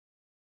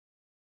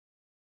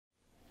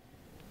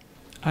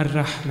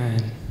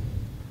Ar-Rahman.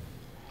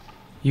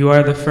 You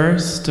are the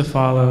first to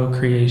follow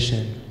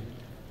creation,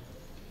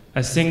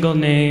 a single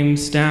name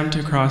stamped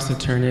across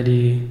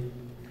eternity,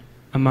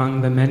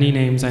 among the many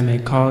names I may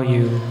call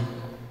you,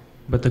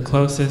 but the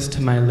closest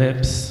to my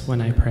lips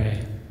when I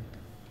pray.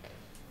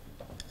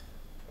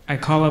 I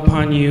call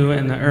upon you,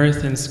 and the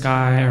earth and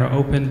sky are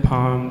open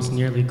palms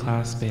nearly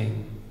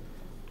clasping,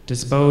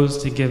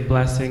 disposed to give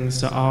blessings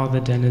to all the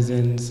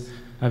denizens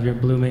of your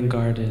blooming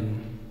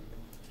garden.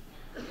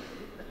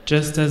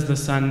 Just as the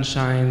sun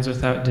shines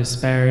without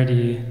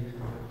disparity,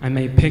 I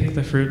may pick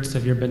the fruits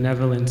of your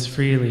benevolence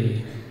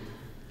freely,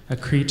 a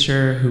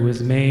creature who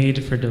was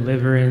made for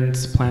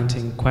deliverance,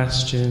 planting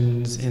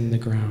questions in the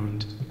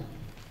ground.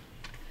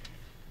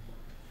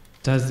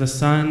 Does the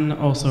sun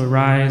also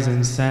rise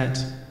and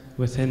set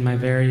within my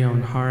very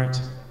own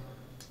heart?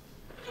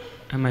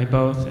 Am I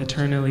both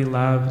eternally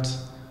loved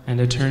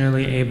and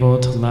eternally able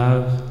to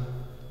love?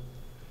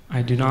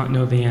 I do not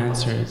know the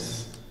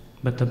answers,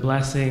 but the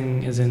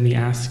blessing is in the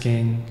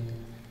asking,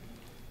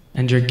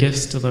 and your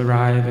gifts still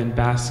arrive in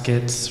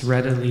baskets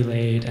readily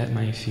laid at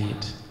my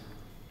feet.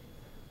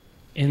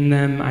 In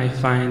them I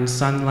find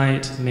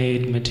sunlight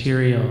made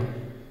material,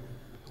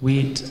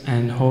 wheat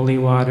and holy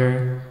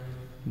water,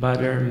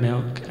 butter,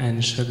 milk,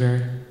 and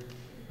sugar,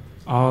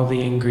 all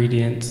the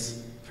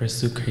ingredients for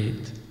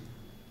sukrit.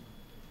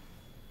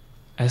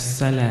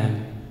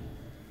 As-salam.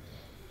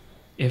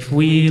 If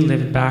we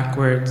lived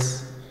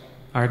backwards,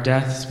 our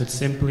deaths would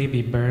simply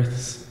be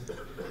births,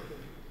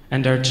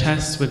 and our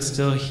chests would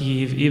still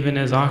heave even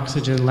as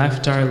oxygen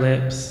left our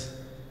lips,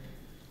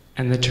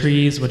 and the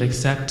trees would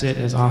accept it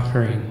as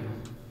offering.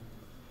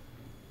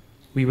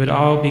 We would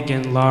all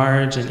begin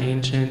large and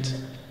ancient,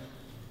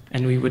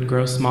 and we would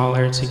grow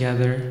smaller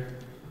together,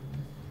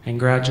 and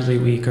gradually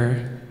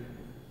weaker,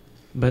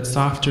 but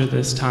softer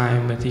this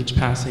time with each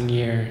passing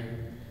year,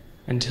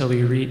 until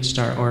we reached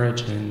our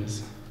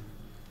origins.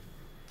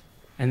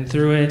 And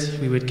through it,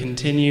 we would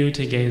continue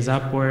to gaze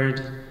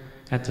upward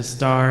at the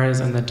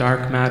stars and the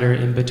dark matter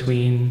in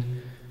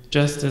between,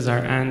 just as our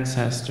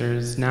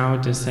ancestors, now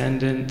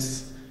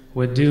descendants,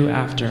 would do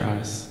after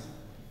us.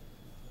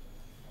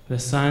 The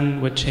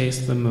sun would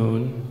chase the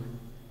moon,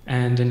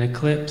 and an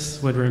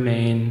eclipse would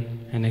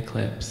remain an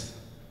eclipse.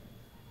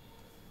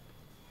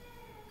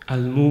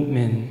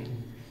 Al-Mu'min.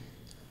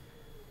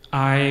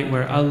 I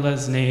wear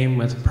Allah's name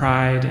with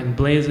pride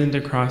emblazoned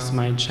across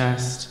my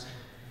chest,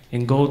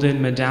 in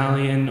golden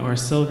medallion or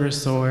silver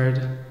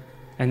sword,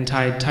 and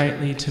tied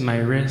tightly to my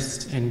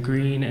wrist in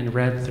green and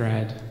red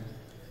thread.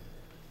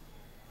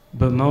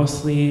 But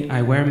mostly,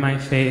 I wear my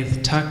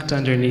faith tucked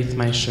underneath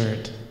my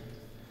shirt,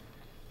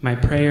 my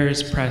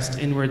prayers pressed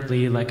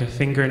inwardly like a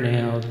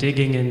fingernail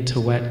digging into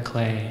wet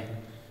clay,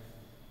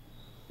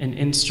 an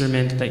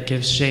instrument that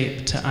gives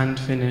shape to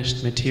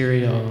unfinished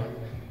material,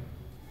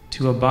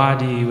 to a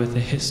body with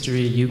a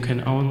history you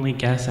can only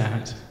guess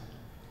at.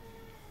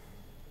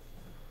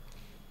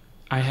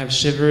 I have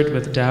shivered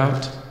with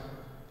doubt,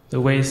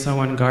 the way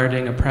someone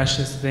guarding a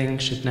precious thing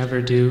should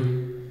never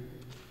do.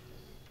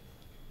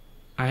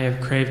 I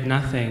have craved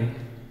nothing,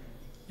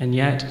 and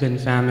yet been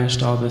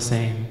famished all the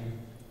same.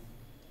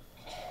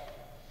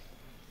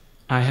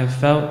 I have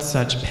felt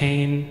such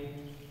pain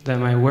that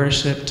my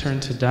worship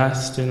turned to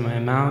dust in my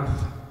mouth,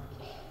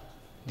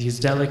 these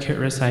delicate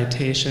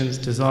recitations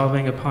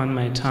dissolving upon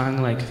my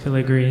tongue like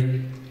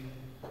filigree.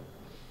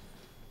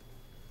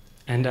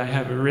 And I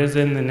have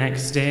arisen the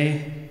next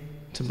day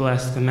to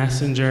bless the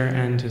messenger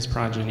and his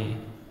progeny.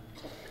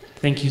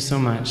 Thank you so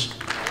much.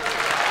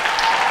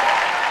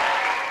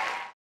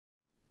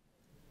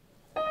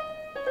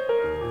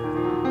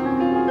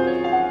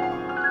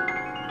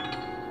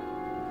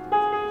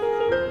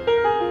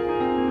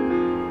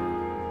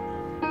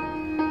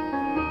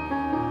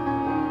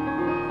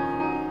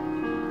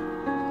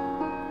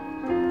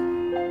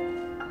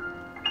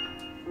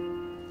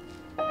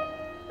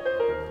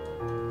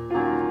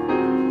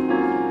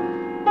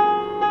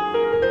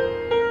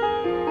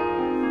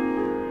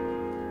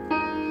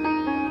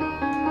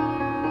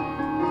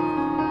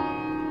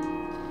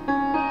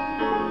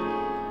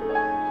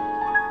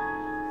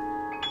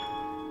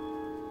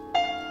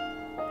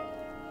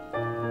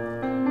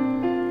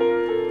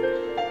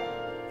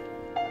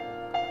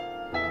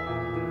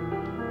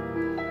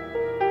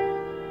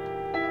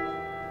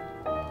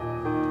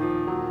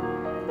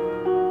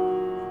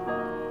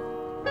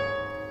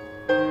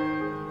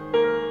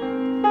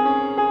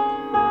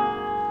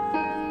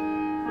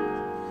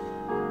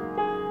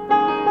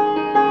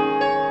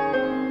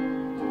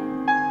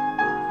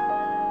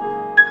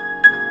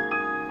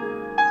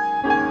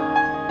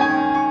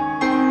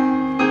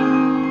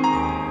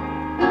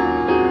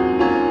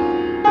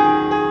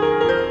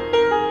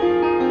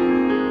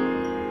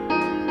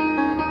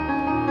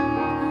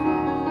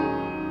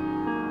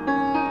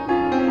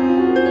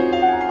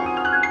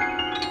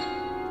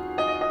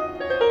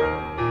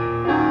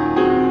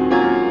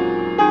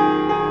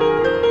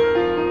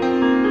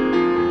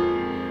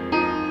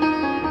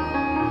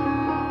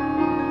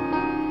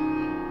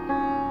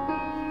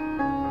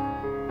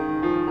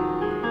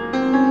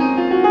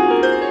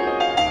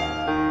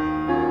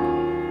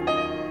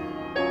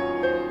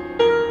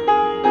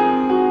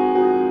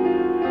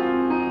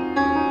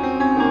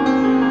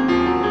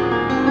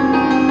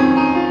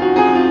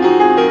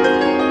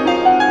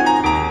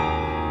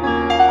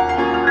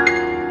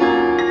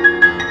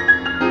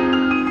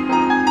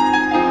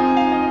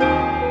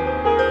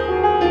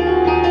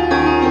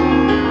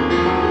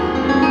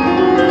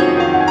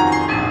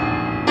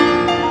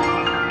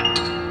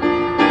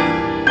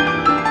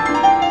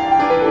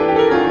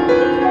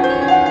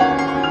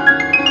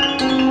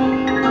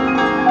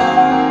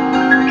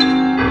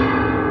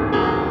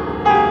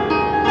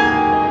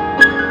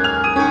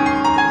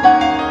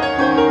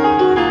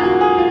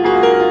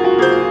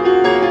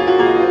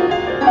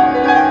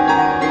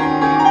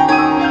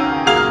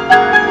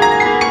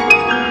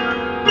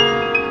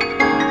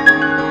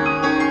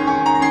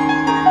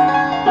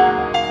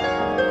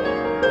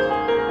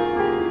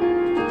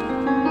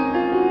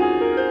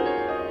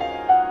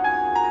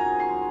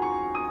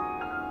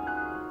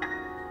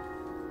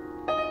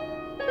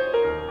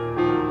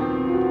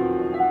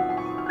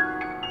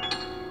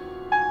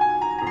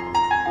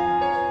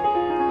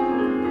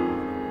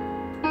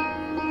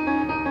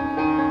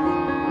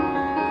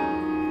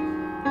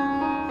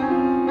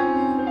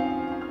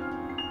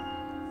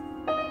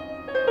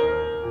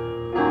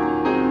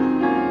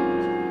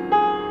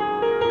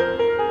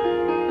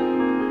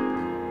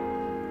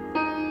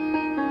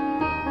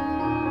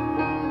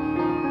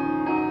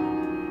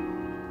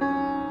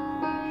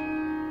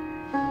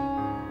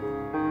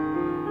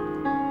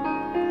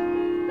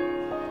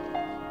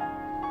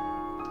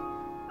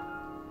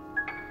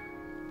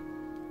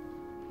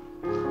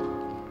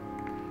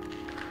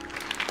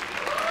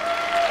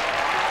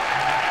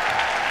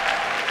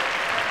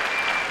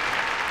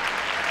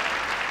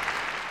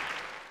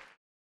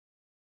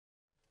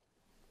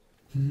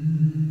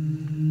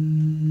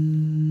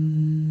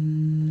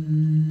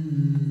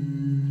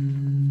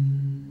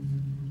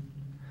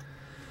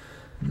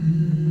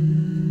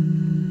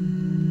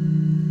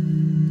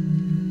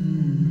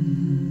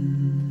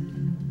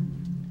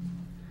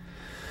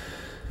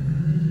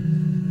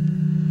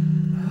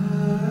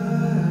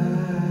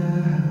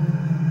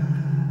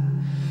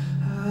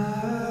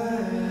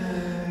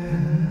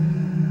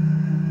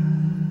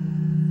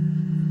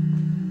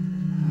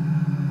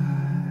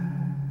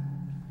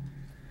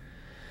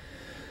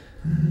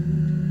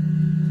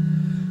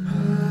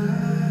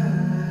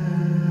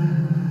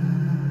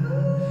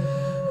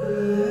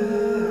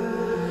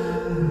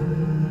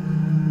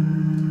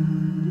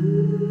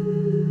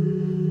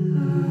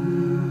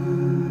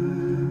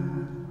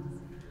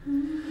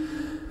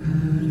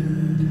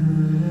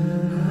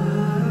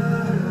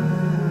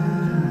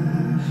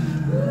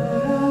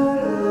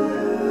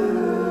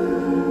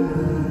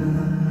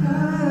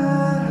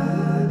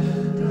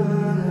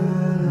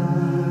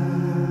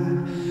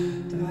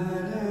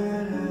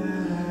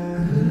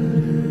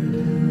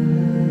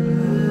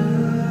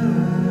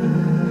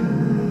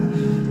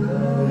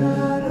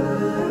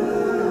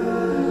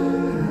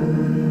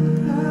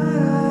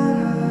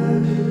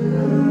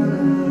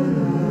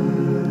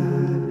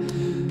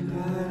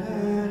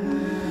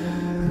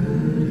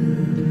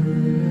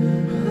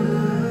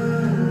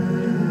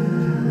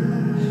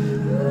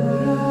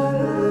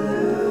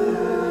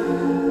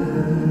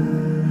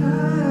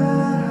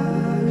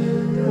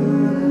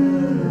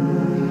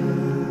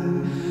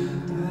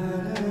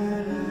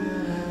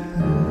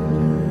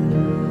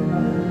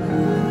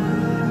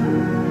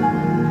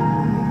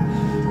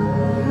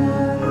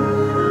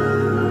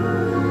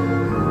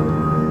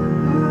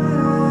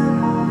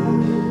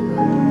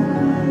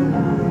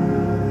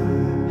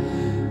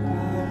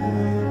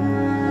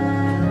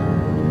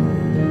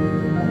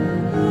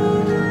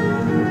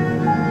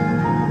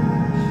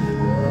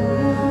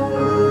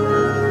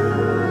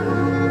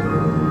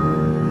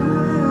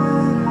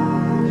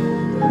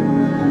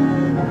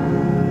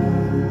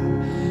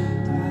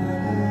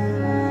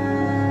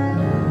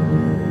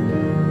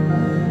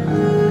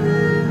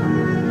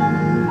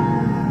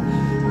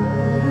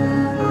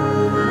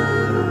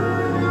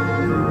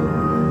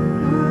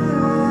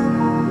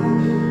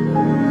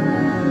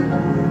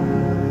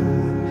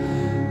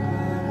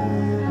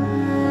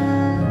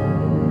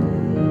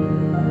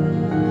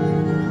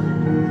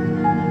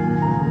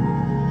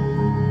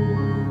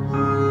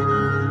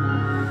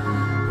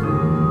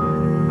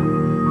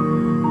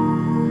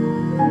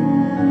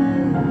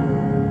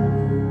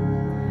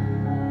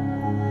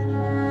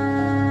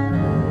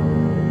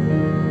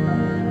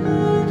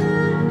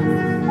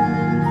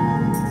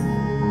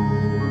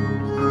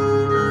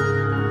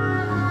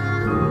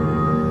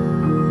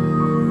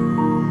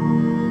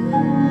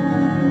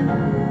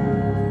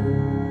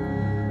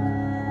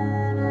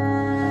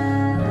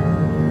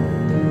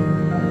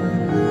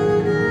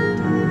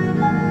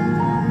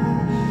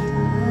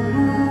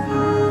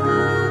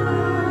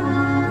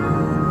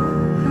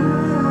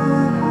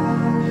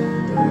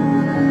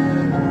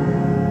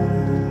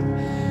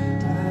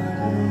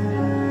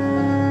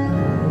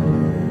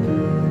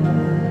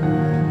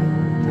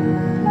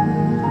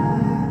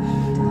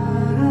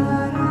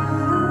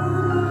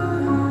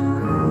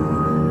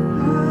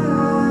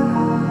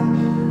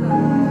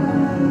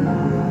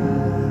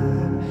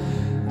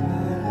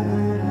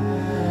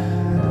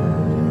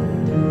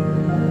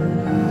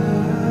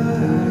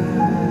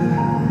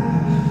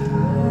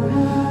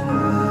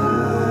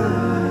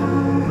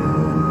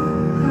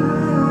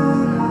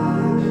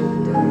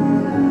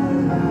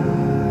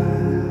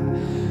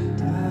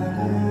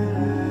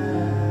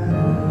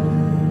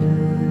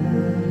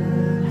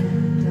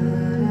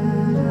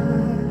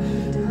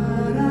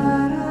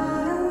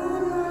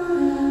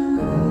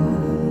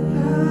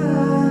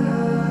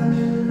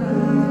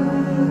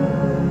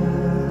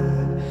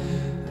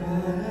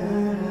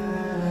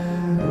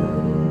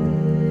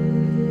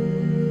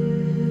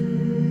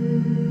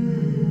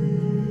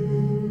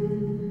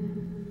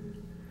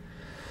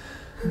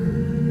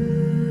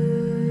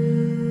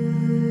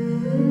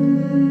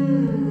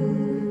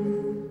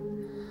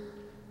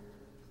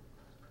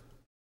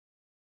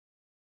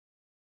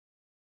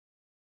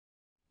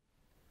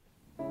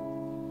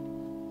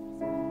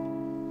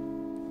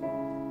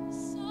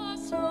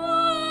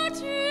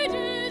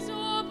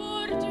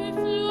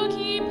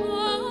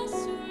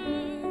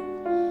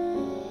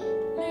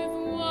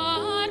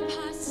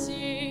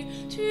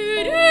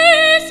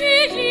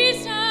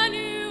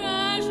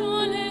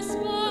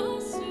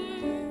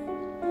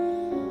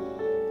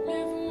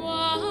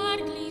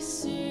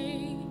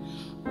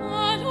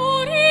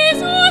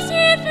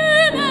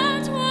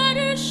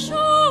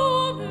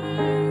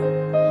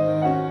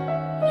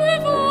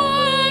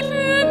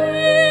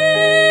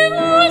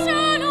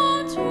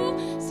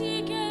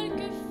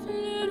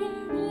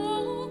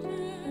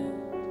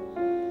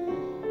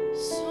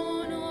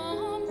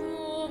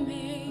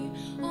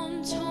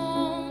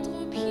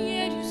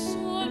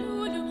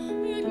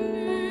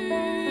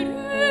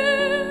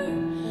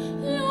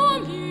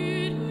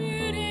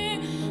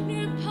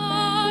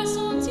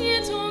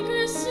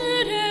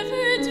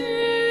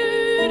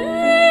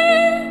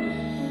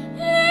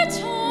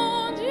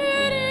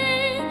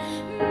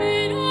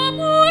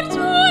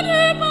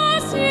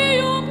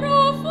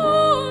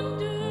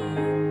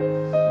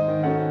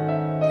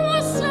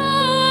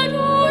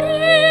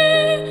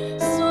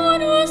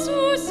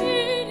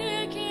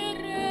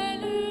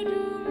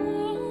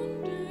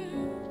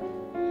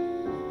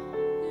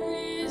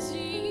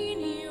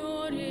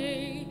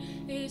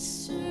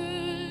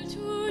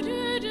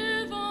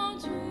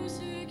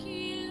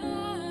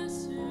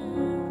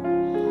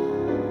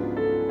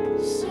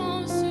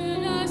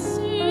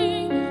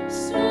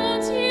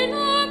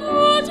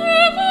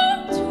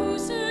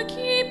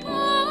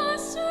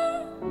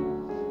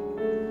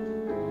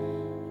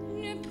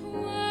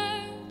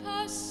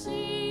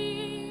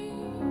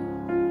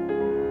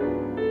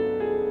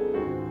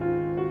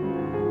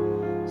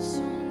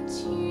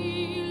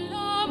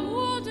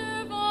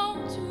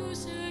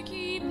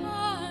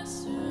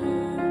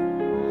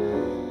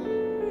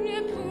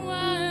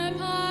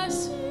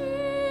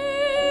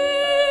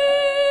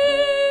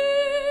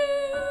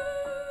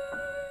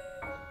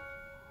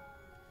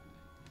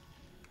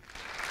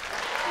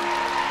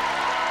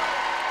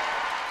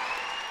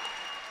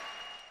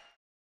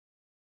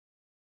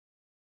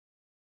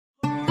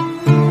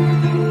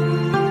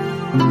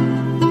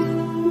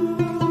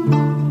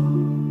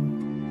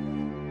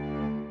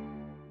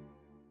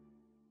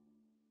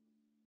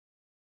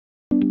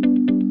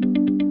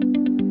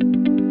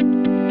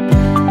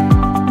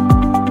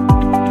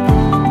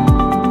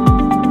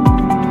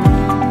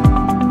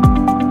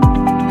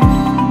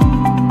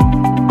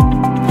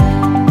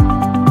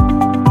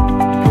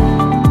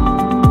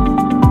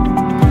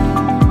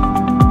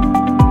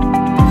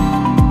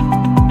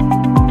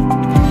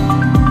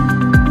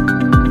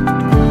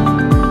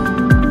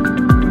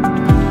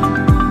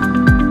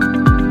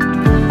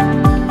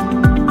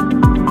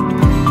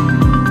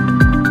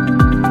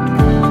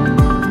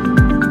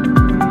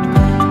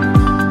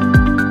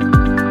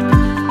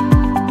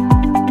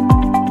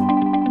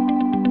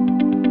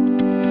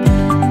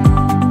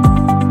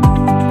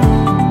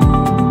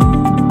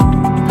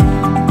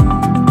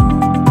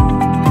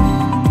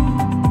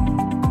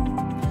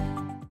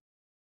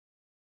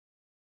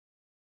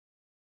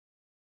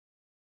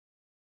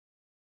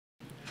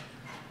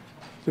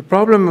 The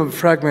problem of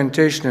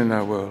fragmentation in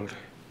our world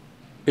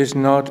is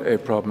not a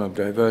problem of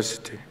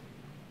diversity.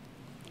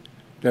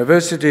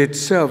 Diversity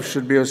itself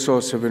should be a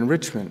source of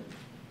enrichment.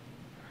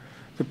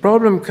 The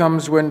problem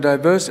comes when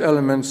diverse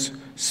elements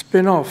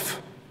spin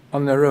off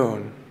on their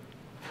own,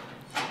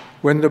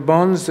 when the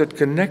bonds that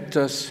connect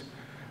us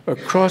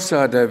across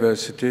our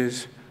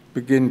diversities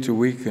begin to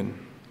weaken.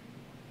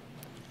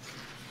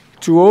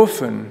 Too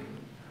often,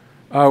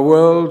 our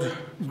world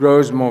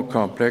grows more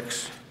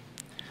complex.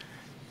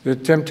 The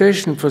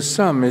temptation for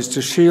some is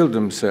to shield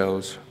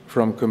themselves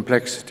from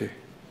complexity.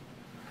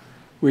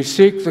 We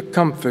seek the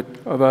comfort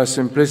of our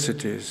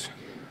simplicities,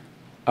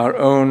 our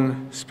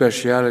own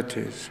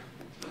specialities,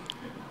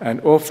 and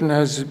often,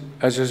 as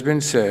has been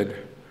said,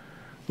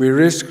 we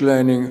risk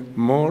learning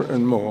more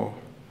and more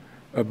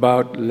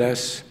about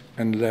less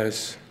and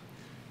less.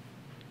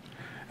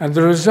 And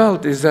the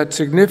result is that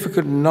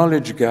significant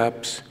knowledge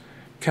gaps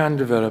can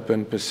develop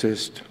and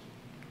persist.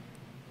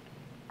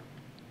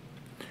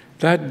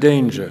 That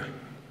danger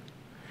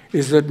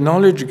is that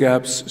knowledge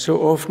gaps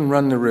so often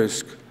run the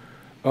risk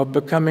of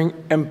becoming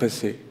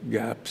empathy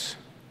gaps.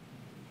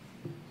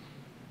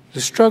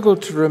 The struggle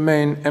to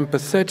remain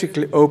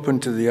empathetically open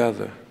to the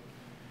other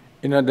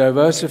in a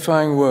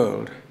diversifying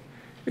world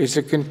is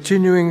a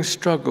continuing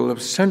struggle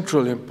of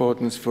central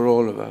importance for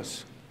all of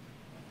us.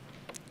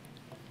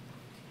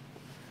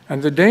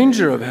 And the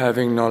danger of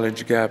having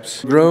knowledge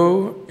gaps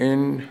grow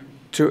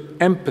into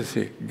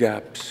empathy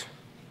gaps.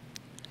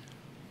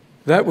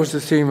 That was the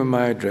theme of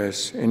my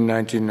address in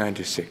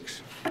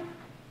 1996.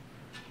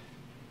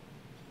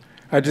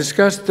 I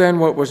discussed then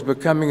what was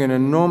becoming an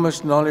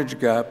enormous knowledge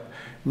gap,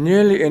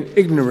 nearly an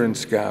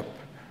ignorance gap,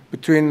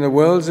 between the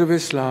worlds of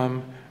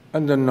Islam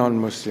and the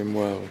non-Muslim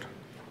world.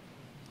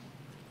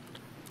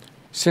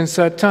 Since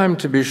that time,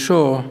 to be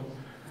sure,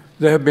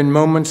 there have been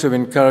moments of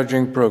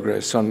encouraging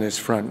progress on this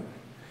front,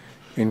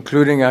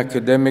 including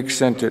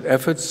academic-centered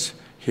efforts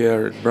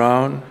here at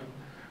Brown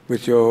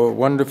with your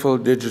wonderful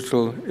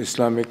digital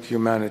Islamic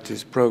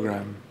humanities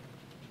program.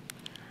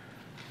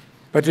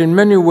 But in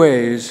many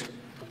ways,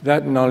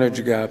 that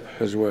knowledge gap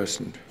has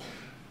worsened.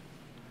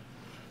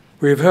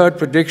 We've heard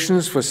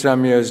predictions for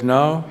some years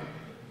now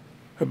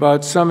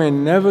about some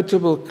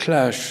inevitable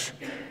clash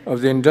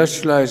of the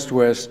industrialized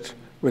West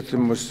with the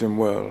Muslim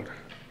world.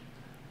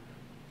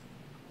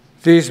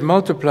 These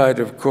multiplied,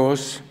 of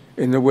course,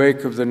 in the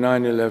wake of the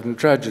 9/11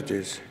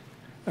 tragedies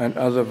and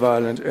other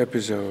violent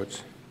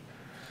episodes.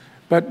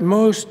 But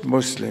most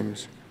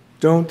Muslims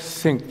don't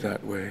think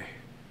that way.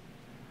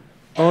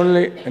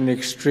 Only an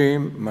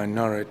extreme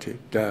minority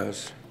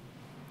does.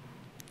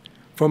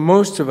 For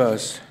most of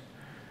us,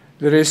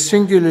 there is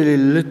singularly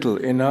little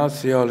in our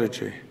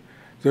theology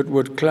that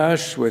would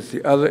clash with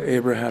the other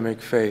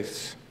Abrahamic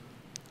faiths,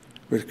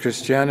 with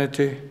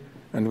Christianity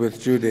and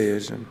with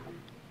Judaism.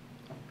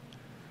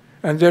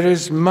 And there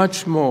is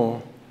much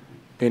more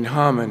in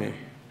harmony.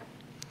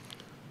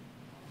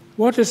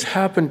 What has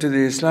happened to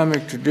the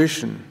Islamic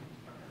tradition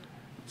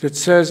that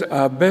says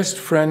our best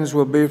friends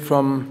will be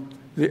from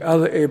the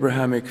other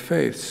Abrahamic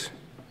faiths,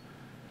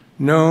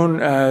 known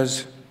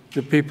as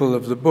the people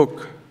of the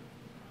book,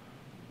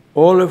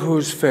 all of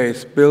whose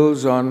faith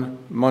builds on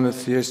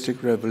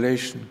monotheistic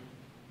revelation?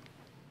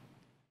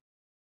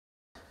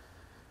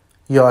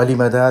 یا علی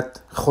مدد،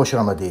 خوش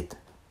آمدید.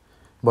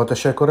 با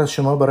تشکر از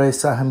شما برای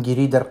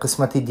سهمگیری در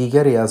قسمت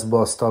دیگری از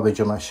بازتاب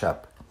جمعه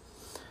شب.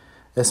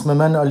 اسم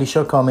من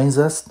آلیشا کامینز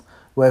است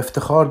و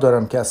افتخار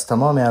دارم که از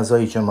تمام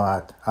اعضای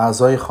جماعت،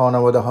 اعضای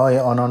خانواده‌های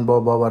آنان با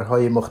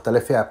باورهای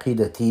مختلف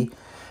عقیدتی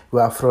و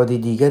افراد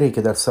دیگری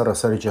که در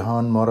سراسر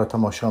جهان ما را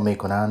تماشا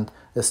می‌کنند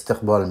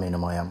استقبال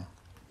می‌نمایم.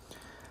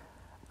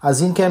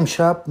 از اینکه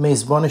امشب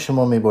میزبان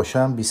شما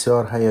میباشم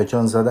بسیار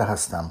هیجان زده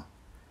هستم.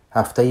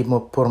 هفته‌ای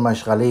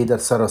پرمشغله‌ای در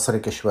سراسر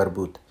کشور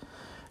بود.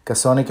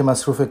 کسانی که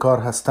مصروف کار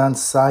هستند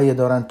سعی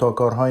دارند تا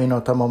کارهای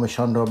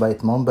ناتمامشان را به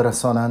اتمام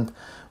برسانند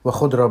و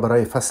خود را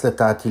برای فصل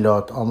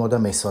تعطیلات آماده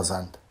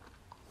می‌سازند.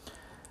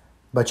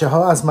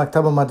 بچه‌ها از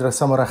مکتب و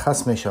مدرسه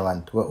مرخص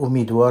می‌شوند و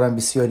امیدوارم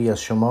بسیاری از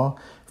شما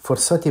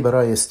فرصتی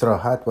برای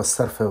استراحت و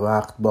صرف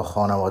وقت با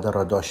خانواده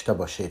را داشته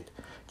باشید،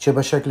 چه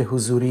به شکل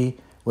حضوری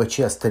و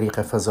چه از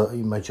طریق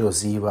فضای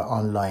مجازی و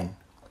آنلاین.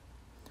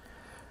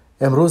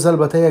 امروز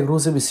البته یک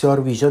روز بسیار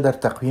ویژه در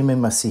تقویم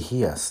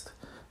مسیحی است،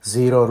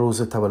 زیرا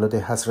روز تولد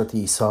حضرت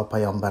عیسی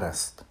پیامبر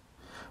است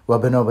و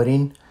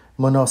بنابراین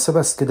مناسب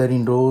است که در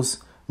این روز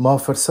ما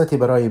فرصتی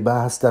برای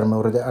بحث در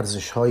مورد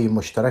ارزش‌های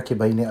مشترک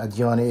بین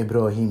ادیان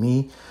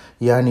ابراهیمی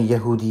یعنی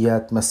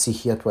یهودیت،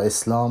 مسیحیت و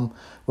اسلام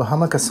و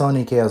همه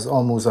کسانی که از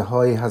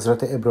آموزه‌های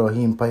حضرت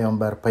ابراهیم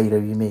پیامبر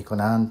پیروی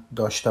می‌کنند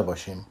داشته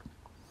باشیم.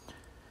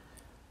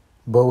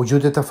 با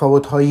وجود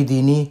تفاوت‌های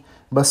دینی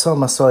بسا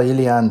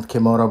مسائلی اند که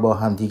ما را با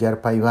همدیگر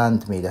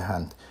پیوند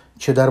می‌دهند،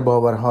 چه در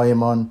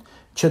باورهایمان،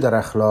 چه در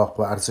اخلاق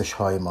و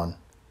ارزش‌هایمان.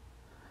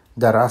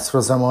 در عصر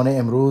و زمان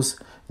امروز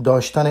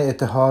داشتن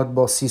اتحاد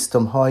با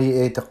سیستم‌های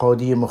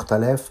اعتقادی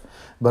مختلف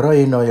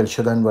برای نایل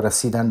شدن و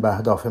رسیدن به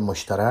اهداف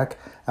مشترک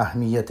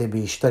اهمیت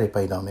بیشتری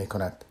پیدا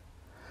می‌کند.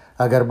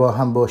 اگر با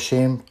هم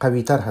باشیم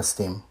قوی‌تر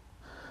هستیم.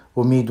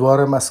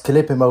 امیدوارم از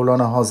کلیپ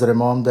مولانا حاضر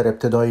امام در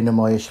ابتدای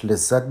نمایش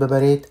لذت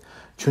ببرید،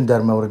 چون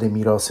در مورد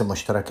میراث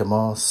مشترک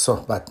ما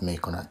صحبت می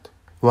کند.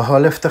 و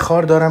حال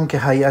افتخار دارم که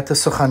هیئت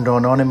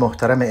سخنرانان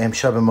محترم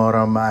امشب ما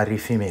را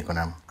معرفی می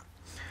کنم.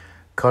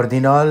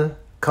 کاردینال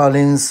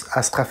کالینز،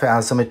 اسقف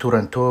اعظم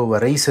تورنتو و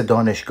رئیس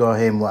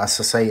دانشگاه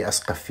مؤسسه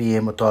اسقفی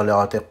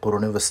مطالعات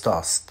قرون وسطی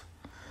است.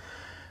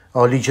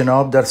 عالی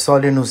جناب در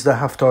سال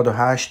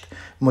 1978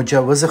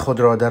 مجوز خود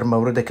را در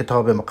مورد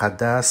کتاب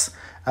مقدس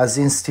از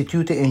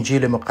انستیتوت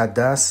انجیل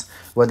مقدس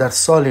و در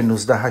سال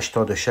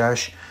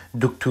 1986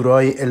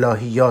 دکترای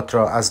الهیات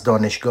را از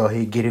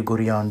دانشگاه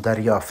گریگوریان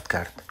دریافت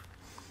کرد.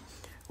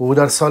 او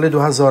در سال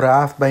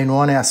 2007 به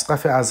عنوان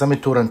اسقف اعظم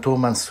تورنتو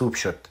منصوب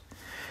شد.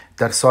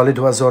 در سال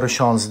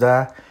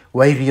 2016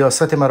 وی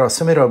ریاست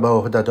مراسم را به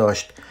عهده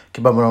داشت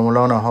که به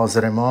مولانا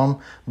حاضر امام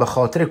به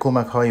خاطر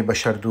کمک‌های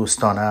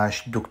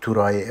بشردوستانش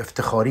دکترای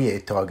افتخاری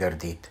اعطا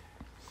گردید.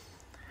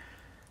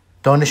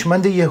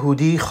 دانشمند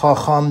یهودی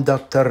خاخام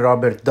دکتر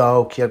رابرت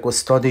داوک، یک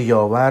استاد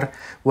یاور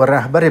و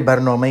رهبر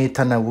برنامه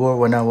تنوع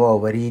و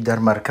نوآوری در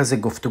مرکز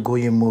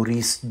گفتگوی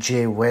موریس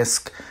جی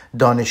وسک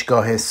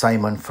دانشگاه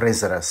سایمون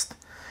فریزر است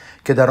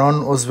که در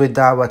آن عضو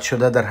دعوت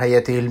شده در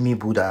هیئت علمی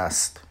بوده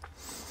است.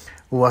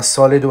 او از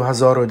سال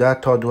 2010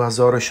 تا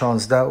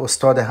 2016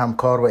 استاد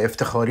همکار و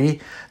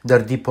افتخاری در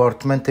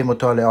دیپارتمنت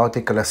مطالعات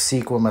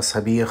کلاسیک و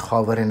مذهبی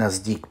خاور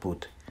نزدیک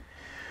بود.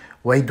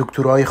 وی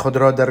دکترای خود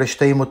را در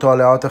رشته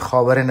مطالعات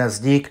خاور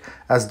نزدیک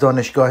از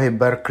دانشگاه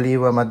برکلی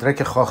و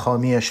مدرک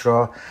خاخامیش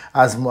را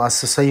از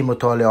مؤسسه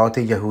مطالعات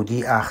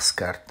یهودی اخذ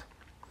کرد.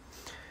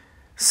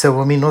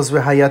 سومین عضو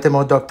هیئت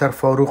ما دکتر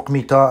فاروق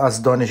میتا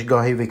از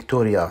دانشگاه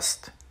ویکتوریا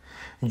است،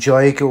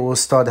 جایی که او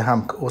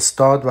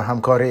استاد و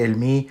همکار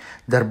علمی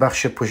در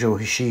بخش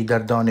پژوهشی در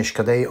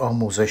دانشکده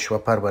آموزش و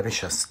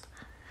پرورش است.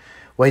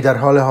 وی در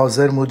حال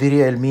حاضر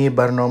مدیر علمی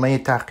برنامه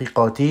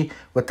تحقیقاتی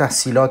و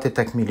تحصیلات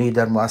تکمیلی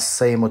در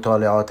مؤسسه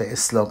مطالعات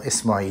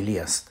اسماعیلی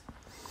است.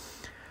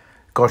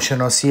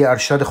 کارشناسی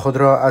ارشد خود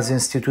را از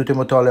انستیتوت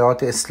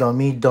مطالعات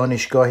اسلامی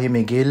دانشگاه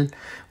میگیل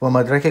و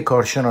مدرک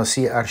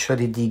کارشناسی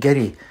ارشد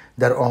دیگری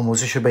در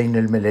آموزش بین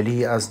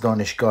المللی از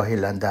دانشگاه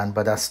لندن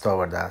به دست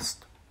آورده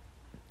است.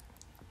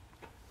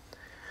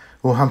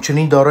 او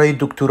همچنین دارای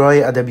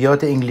دکترای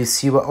ادبیات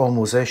انگلیسی و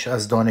آموزش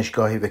از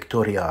دانشگاه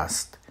ویکتوریا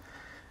است.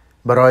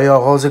 برای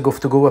آغاز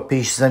گفتگو و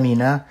پیش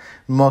زمینه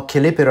ما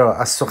کلیپ را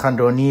از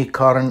سخنرانی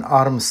کارن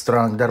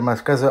آرمسترانگ در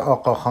مرکز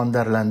آقاخان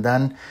در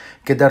لندن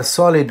که در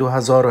سال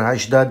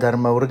 2018 در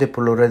مورد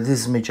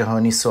پلورالیسم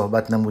جهانی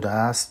صحبت نموده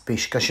است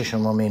پیشکش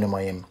شما می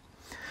نماییم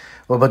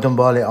و به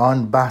دنبال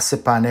آن بحث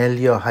پنل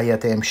یا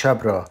هیئت امشب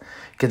را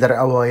که در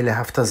اوایل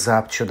هفته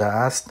ضبط شده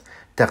است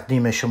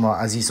تقدیم شما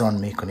عزیزان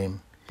می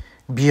کنیم.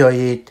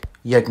 بیایید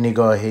یک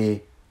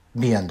نگاهی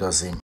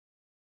بیاندازیم.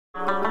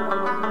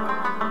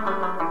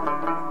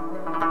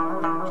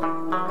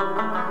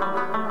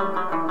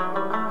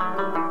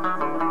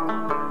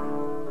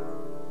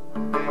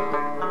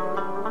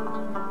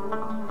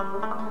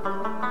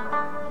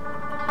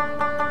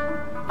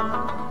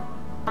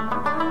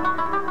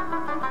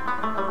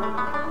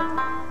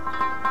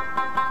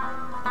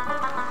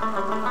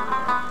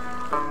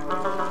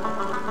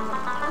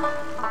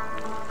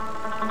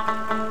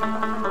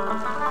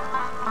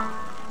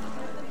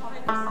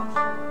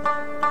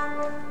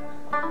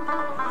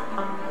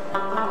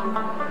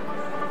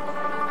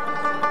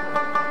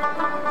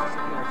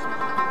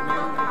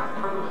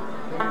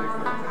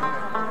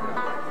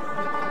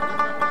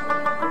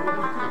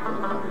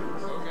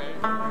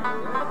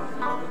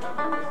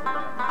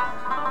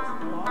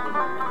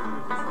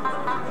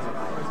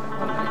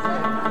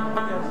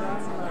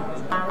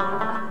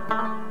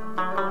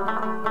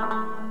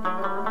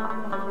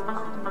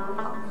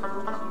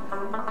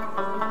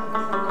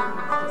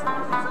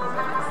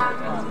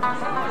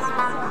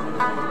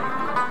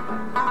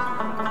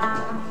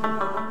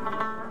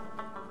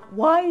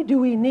 Why do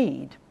we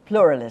need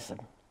pluralism?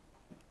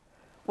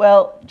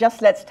 Well,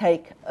 just let's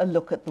take a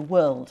look at the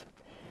world.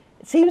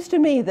 It seems to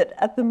me that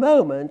at the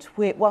moment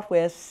what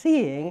we're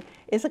seeing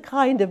is a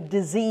kind of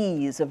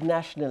disease of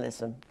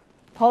nationalism,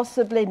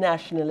 possibly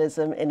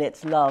nationalism in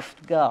its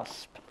last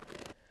gasp.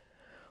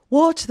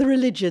 What the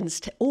religions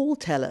all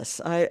tell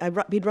us,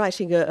 I've been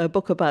writing a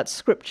book about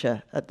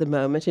scripture at the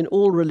moment in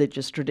all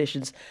religious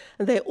traditions,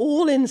 and they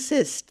all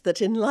insist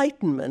that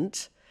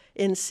enlightenment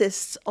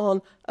insists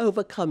on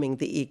overcoming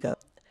the ego.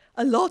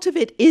 A lot of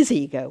it is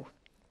ego.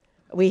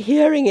 We're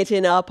hearing it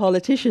in our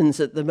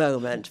politicians at the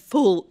moment,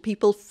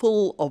 people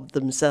full of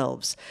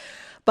themselves.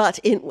 But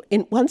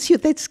once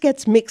this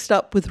gets mixed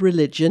up with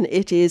religion,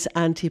 it is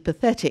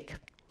antipathetic.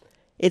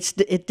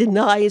 It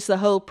denies the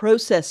whole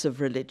process of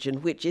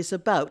religion, which is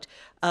about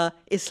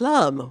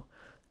Islam,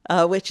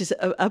 which is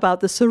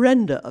about the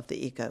surrender of the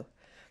ego.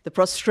 The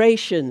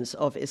prostrations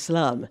of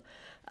Islam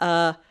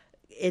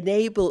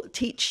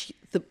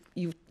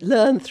you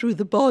learn through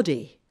the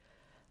body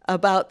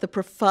about the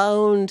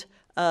profound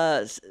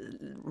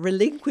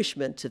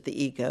relinquishment of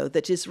the ego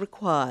that is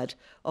required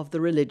of the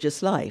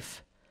religious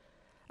life.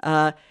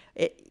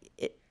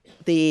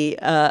 The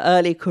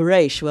early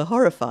Quraysh were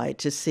horrified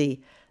to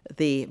see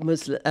the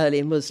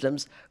early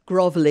Muslims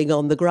groveling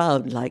on the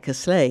ground like a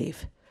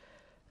slave.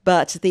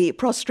 But the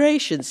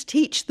prostrations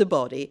teach the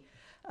body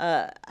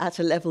at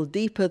a level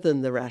deeper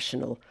than the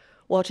rational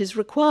what is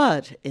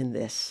required in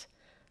this.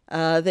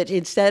 That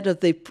instead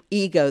of the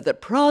ego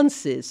that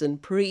prances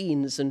and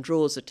preens and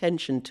draws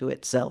attention to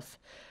itself,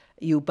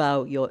 you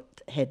bow your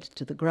head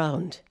to the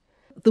ground.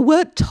 The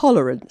word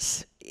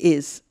tolerance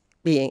is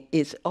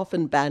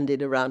often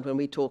bandied around when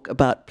we talk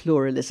about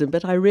pluralism,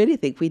 but I really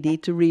think we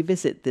need to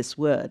revisit this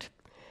word.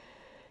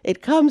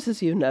 It comes,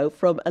 as you know,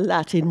 from a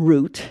Latin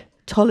root,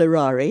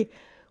 tolerare,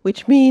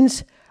 which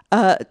means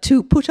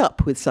to put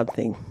up with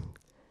something.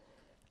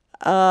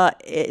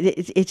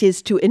 It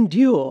is to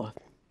endure,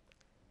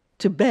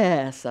 to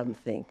bear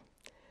something.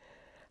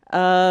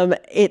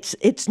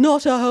 It's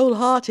not a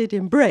wholehearted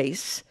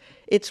embrace,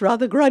 it's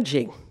rather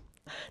grudging.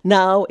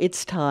 Now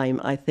it's time,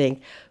 I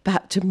think,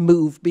 perhaps to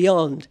move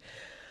beyond.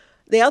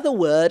 The other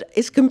word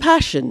is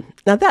compassion.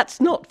 Now that's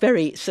not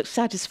very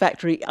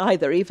satisfactory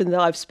either, even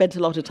though I've spent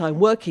a lot of time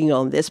working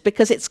on this,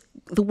 because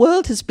the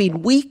world has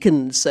been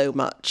weakened so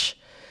much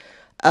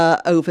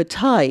over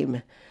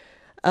time.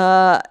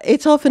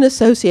 It's often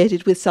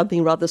associated with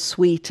something rather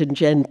sweet and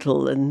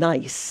gentle and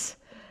nice,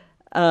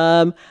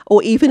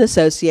 or even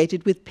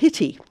associated with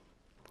pity.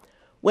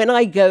 When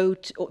I go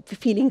to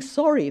feeling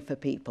sorry for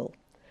people,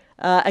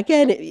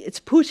 again, it's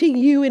putting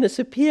you in a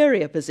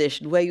superior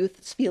position where you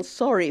feel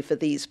sorry for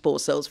these poor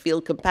souls,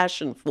 feel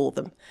compassion for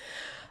them.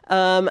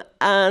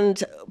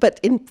 But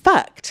in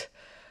fact,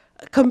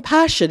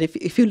 compassion,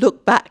 if you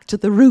look back to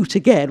the root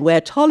again,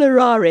 where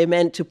tolerare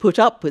meant to put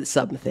up with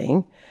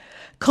something,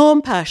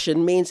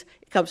 compassion it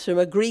comes from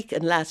a Greek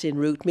and Latin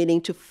root meaning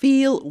to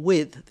feel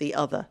with the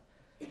other,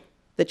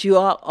 that you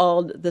are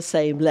on the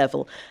same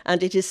level.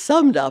 And it is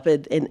summed up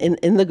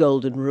in the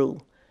Golden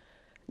Rule.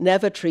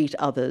 Never treat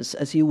others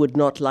as you would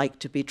not like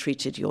to be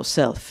treated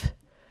yourself,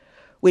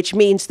 which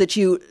means that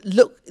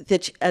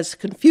that as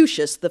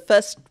Confucius, the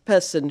first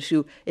person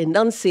to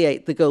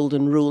enunciate the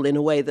Golden Rule in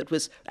a way that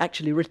was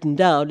actually written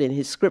down in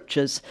his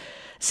scriptures,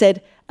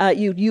 said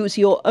you use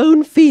your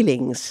own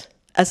feelings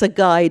as a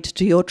guide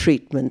to your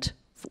treatment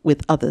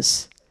with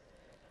others.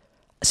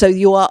 So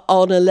you are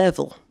on a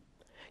level.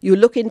 You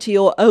look into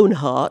your own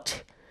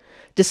heart,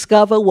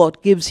 discover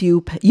what gives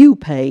you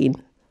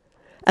pain,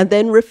 and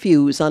then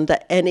refuse under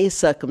any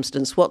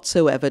circumstance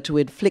whatsoever to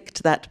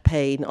inflict that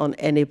pain on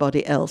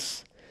anybody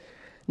else.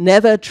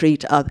 Never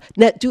treat others.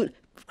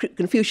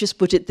 Confucius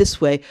put it this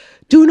way: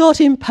 do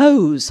not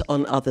impose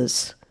on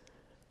others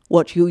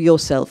what you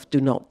yourself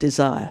do not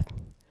desire.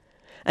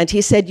 And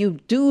he said you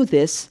do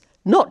this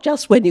not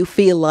just when you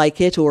feel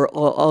like it or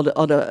on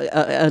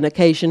an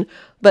occasion,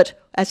 but,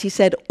 as he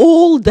said,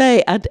 all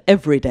day and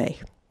every day.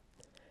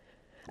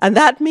 And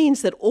that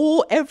means that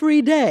all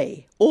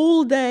day,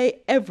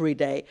 every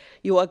day,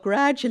 you are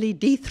gradually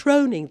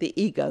dethroning the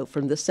ego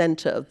from the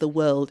center of the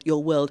world,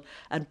 your world,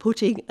 and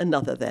putting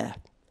another there.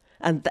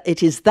 And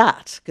it is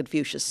that,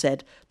 Confucius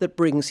said, that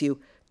brings you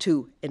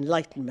to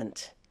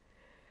enlightenment.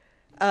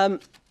 And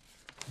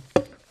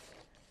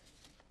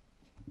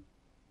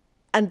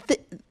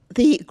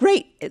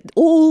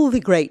all the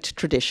great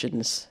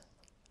traditions,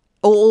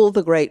 all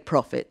the great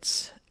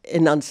prophets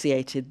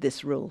enunciated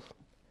this rule.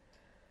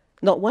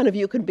 Not one of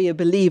you can be a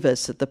believer,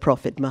 said the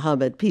Prophet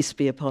Muhammad, peace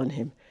be upon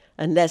him,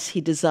 unless he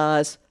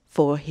desires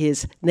for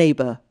his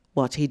neighbor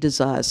what he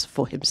desires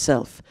for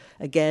himself.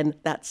 Again,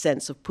 that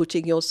sense of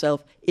putting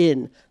yourself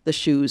in the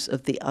shoes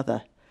of the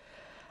other.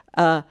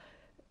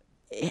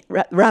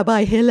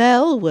 Rabbi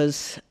Hillel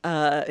was,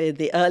 in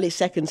the early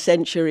 2nd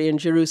century in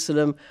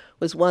Jerusalem,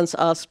 was once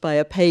asked by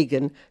a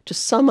pagan to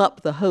sum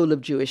up the whole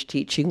of Jewish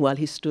teaching while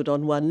he stood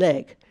on one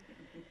leg.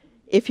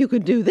 If you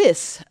could do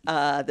this,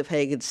 the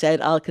pagan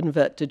said, I'll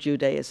convert to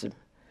Judaism.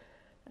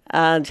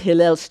 And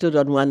Hillel stood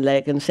on one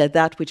leg and said,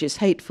 that which is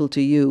hateful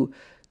to you,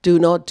 do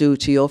not do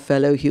to your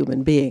fellow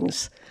human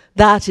beings.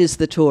 That is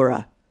the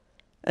Torah.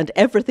 And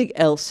everything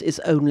else is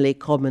only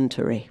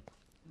commentary.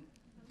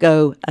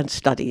 Go and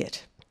study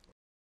it.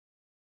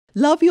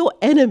 Love your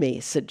enemy,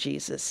 said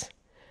Jesus.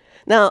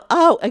 Now,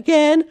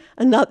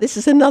 this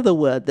is another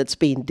word that's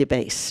been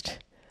debased.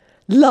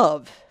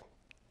 Love,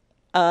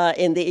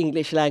 in the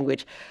English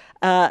language.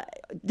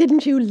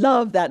 Didn't you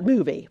love that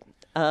movie?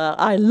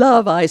 I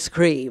love ice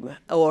cream,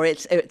 or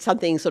it's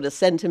something sort of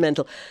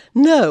sentimental.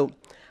 No,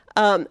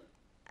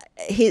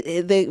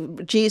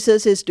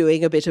 Jesus is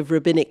doing a bit of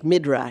rabbinic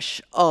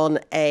midrash on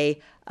a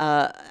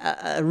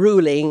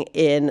ruling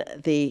in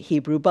the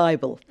Hebrew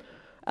Bible,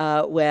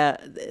 where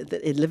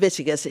in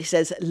Leviticus he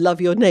says, love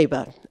your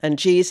neighbor. And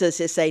Jesus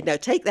is saying, no,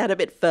 take that a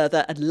bit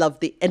further and love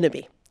the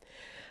enemy.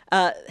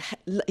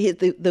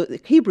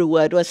 The Hebrew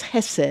word was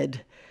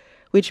hesed,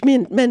 which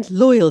meant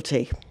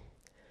loyalty.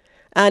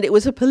 And it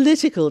was a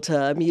political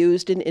term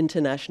used in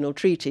international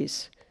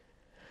treaties.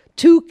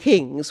 Two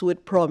kings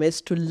would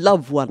promise to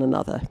love one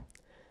another.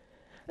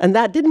 And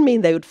that didn't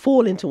mean they would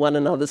fall into one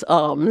another's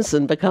arms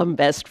and become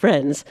best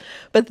friends,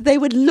 but they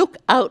would look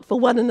out for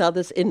one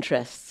another's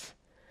interests.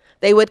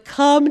 They would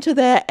come to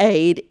their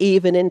aid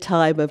even in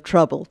time of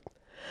trouble.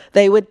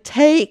 They would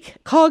take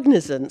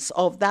cognizance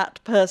of that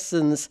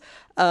person's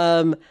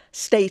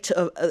state,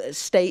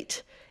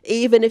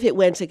 even if it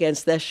went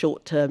against their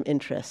short-term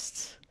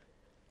interests,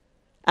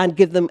 and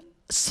give them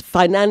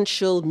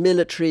financial,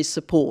 military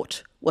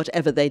support,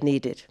 whatever they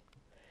needed.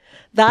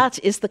 That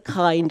is the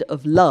kind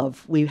of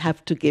love we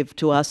have to give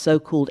to our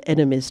so-called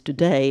enemies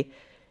today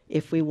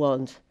if we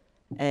want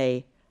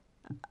a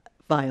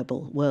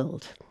viable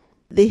world.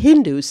 The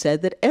Hindus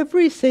said that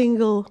every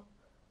single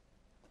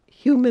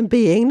human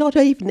being, not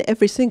even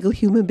every single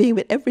human being,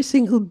 but every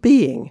single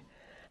being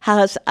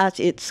has at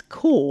its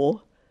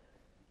core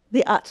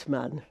the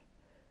Atman.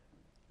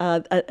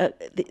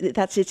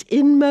 That's its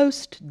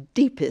inmost,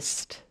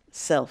 deepest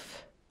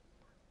self.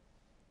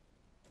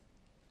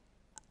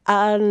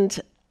 And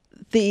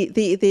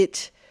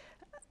and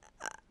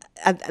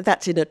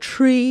that's in a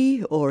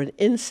tree or an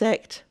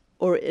insect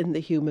or in the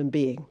human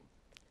being.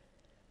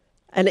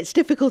 And it's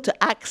difficult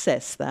to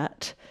access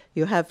that.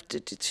 You have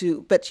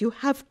but you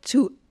have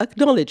to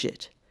acknowledge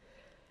it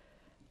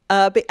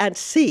and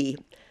see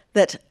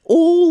that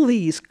all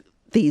these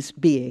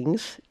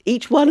beings,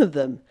 each one of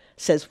them,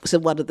 says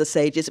one of the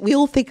sages, we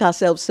all think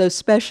ourselves so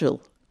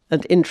special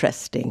and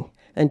interesting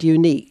and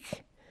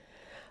unique,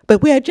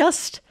 but we're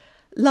just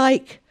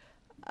like.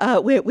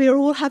 We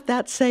all have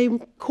that same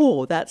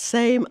core, that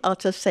same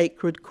utter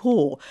sacred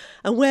core.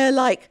 And we're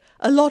like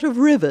a lot of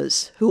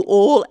rivers who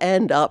all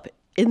end up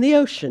in the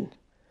ocean.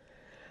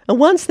 And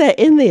once they're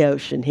in the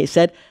ocean, he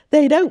said,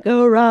 they don't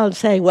go around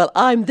saying, well,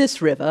 I'm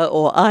this river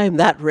or I'm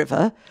that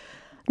river.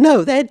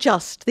 No, they're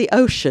just the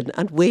ocean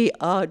and we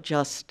are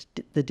just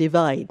the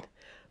divine.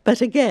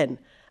 But again,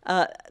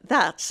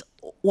 that's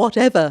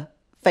whatever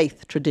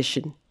faith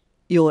tradition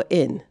you're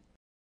in.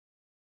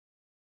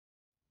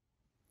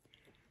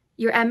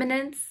 Your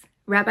Eminence,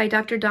 Rabbi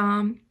Dr.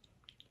 Dom,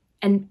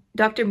 and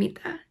Dr.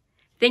 Mita,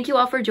 thank you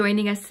all for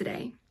joining us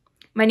today.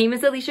 My name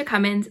is Alicia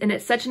Cummins, and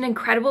it's such an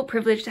incredible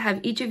privilege to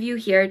have each of you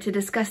here to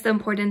discuss the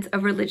importance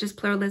of religious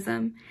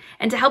pluralism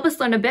and to help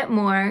us learn a bit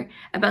more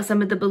about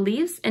some of the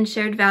beliefs and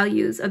shared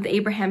values of the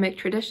Abrahamic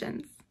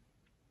traditions.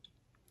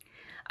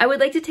 I would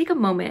like to take a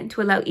moment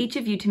to allow each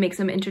of you to make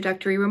some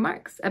introductory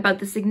remarks about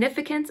the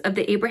significance of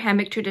the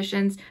Abrahamic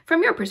traditions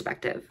from your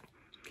perspective,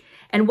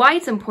 and why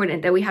it's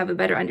important that we have a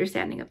better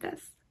understanding of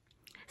this.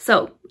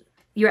 So,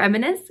 Your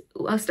Eminence,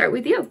 I'll start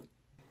with you.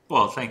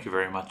 Well, thank you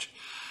very much.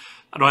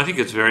 I think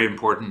it's very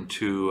important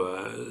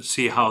to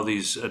see how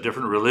these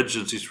different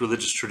religions, these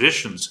religious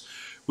traditions,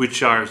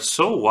 which are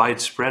so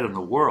widespread in the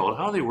world,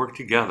 how they work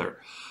together.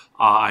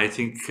 I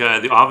think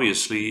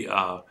obviously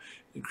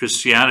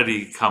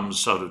Christianity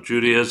comes out of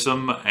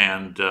Judaism,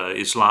 and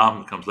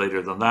Islam comes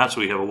later than that. So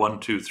we have a 1,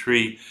 2,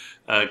 3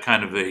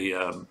 kind of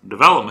a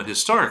development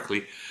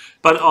historically.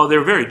 But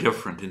they're very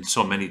different in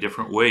so many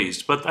different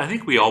ways. But I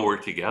think we all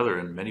work together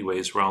in many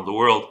ways around the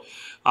world.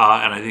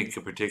 And I think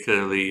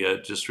particularly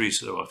just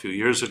recently, a few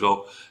years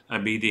ago,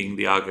 meeting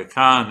the Aga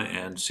Khan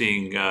and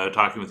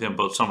talking with him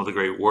about some of the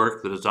great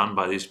work that is done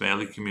by the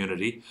Ismaili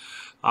community.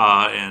 And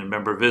I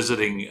remember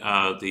visiting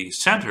the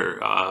center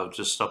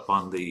just up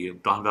on the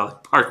Don Valley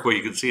Parkway.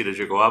 You can see it as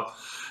you go up.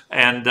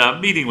 And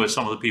meeting with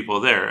some of the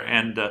people there,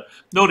 and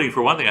noting,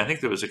 for one thing, I think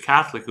there was a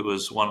Catholic who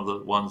was one of the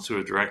ones who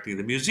were directing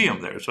the museum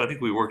there. So I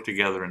think we work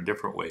together in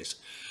different ways.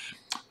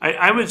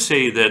 I would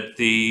say that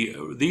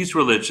these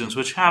religions,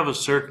 which have a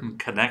certain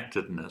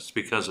connectedness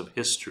because of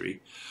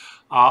history,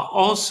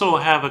 also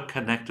have a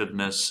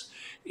connectedness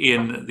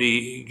in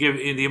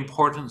the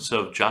importance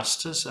of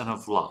justice and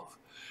of love.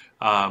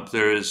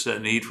 There is a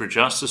need for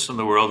justice in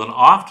the world, and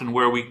often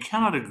where we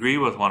cannot agree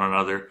with one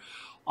another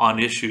on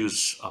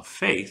issues of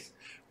faith,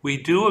 we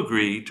do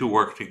agree to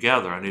work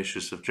together on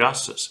issues of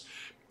justice.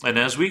 And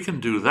as we can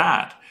do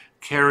that,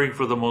 caring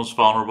for the most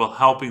vulnerable,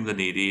 helping the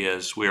needy,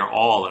 as we are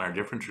all in our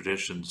different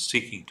traditions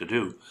seeking to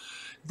do,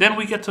 then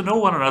we get to know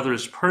one another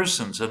as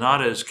persons and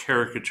not as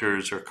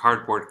caricatures or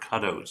cardboard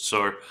cutouts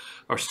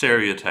or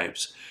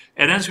stereotypes.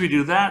 And as we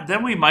do that,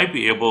 then we might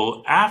be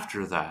able,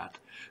 after that,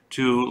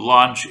 to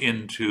launch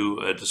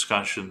into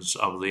discussions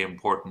of the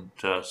important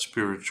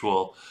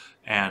spiritual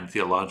and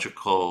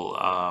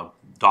theological,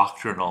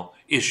 doctrinal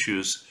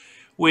issues,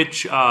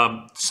 which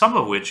some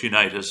of which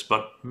unite us,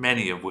 but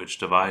many of which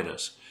divide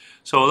us.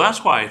 So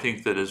that's why I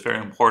think that it's very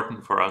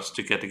important for us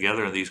to get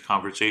together in these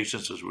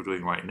conversations as we're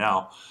doing right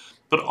now,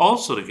 but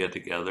also to get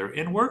together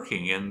in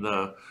working in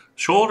the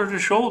shoulder to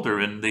shoulder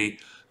in the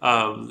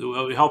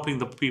helping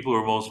the people who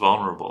are most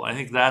vulnerable. I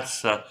think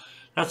that's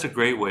a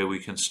great way we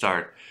can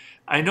start.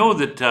 I know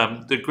that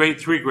the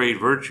three great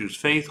virtues,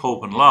 faith,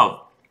 hope, and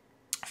love.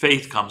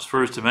 Faith comes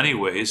first in many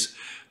ways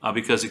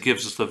because it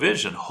gives us the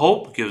vision.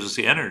 Hope gives us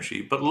the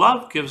energy, but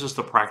love gives us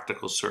the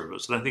practical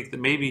service. And I think that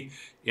maybe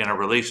in our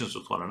relations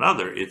with one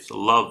another, it's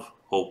love,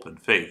 hope, and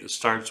faith. It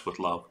starts with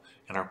love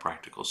and our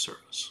practical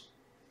service.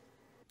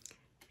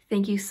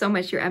 Thank you so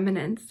much, Your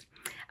Eminence.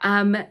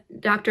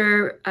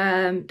 Dr.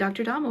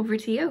 Dom, over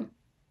to you.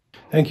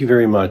 Thank you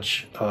very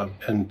much.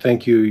 And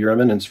thank you, Your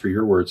Eminence, for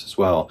your words as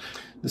well.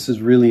 This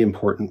is really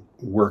important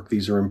work.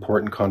 These are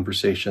important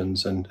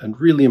conversations and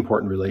really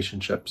important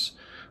relationships.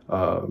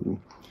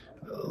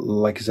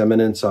 Like His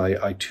Eminence,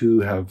 I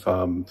too have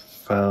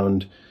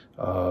found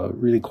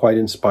really quite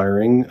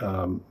inspiring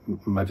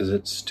my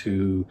visits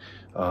to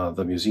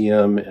the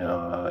museum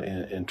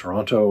in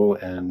Toronto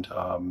and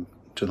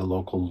to the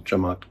local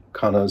Jamaat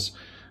Khanas.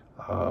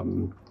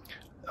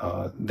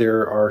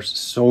 There are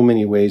so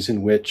many ways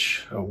in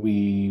which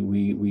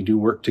we do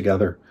work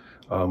together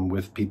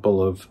with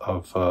people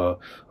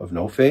of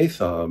no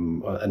faith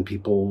and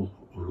people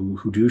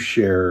who do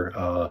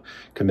share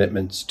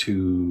commitments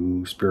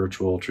to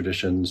spiritual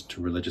traditions,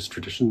 to religious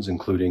traditions,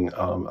 including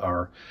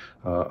our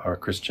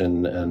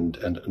Christian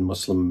and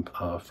Muslim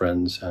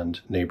friends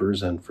and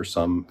neighbors, and for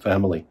some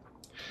family.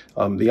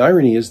 The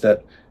irony is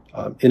that,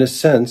 in a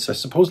sense, I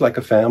suppose, like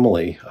a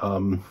family,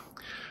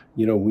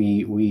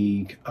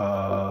 we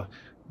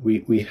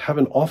have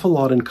an awful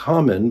lot in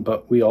common,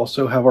 but we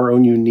also have our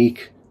own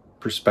unique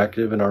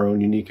perspective and our own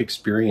unique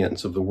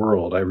experience of the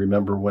world. I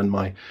remember when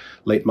my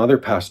late mother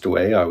passed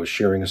away, I was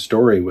sharing a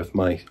story with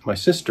my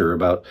sister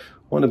about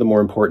one of the more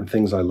important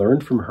things I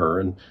learned from her,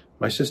 and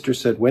my sister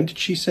said, "When did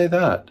she say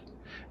that?"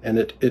 And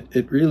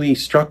it really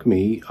struck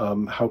me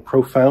how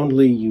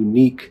profoundly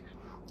unique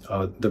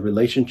the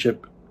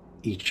relationship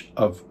each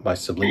of my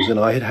siblings and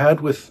I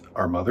had with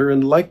our mother,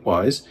 and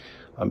likewise,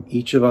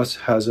 each of us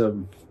has a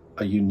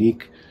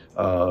unique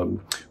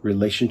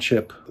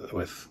relationship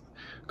with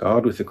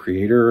God, with the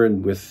Creator,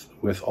 and with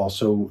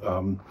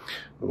also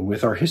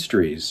with our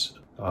histories.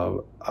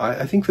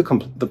 I think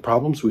the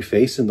problems we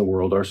face in the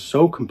world are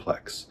so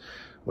complex,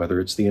 whether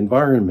it's the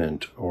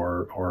environment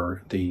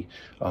or the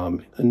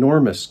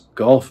enormous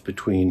gulf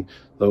between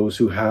those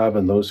who have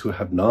and those who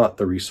have not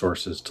the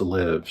resources to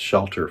live,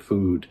 shelter,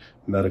 food,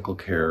 medical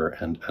care,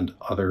 and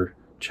other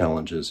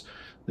challenges.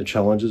 The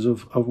challenges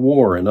of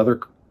war and other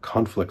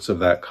conflicts of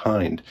that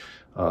kind,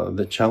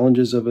 the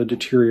challenges of a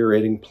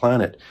deteriorating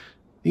planet.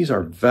 These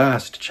are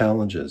vast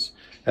challenges,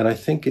 and I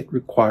think it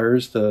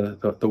requires the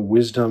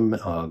wisdom,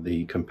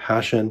 the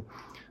compassion,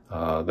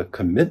 the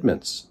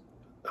commitments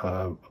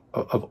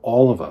of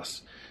all of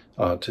us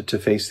to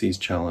face these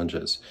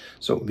challenges.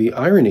 So the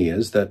irony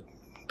is that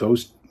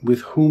those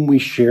with whom we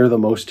share the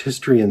most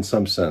history, in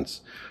some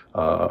sense,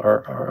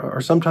 are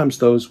sometimes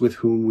those with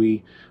whom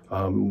we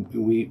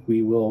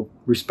will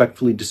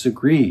respectfully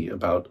disagree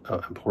about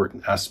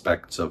important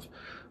aspects of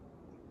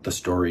the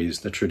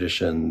stories, the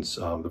traditions,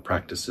 the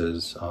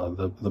practices,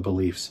 the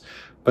beliefs.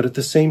 But at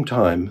the same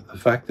time, the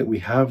fact that we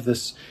have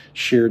this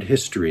shared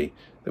history,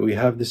 that we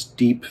have this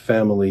deep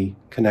family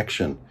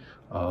connection,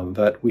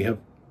 that we have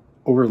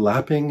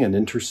overlapping and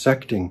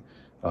intersecting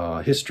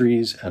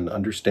histories and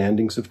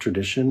understandings of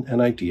tradition and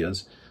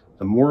ideas,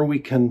 the more we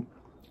can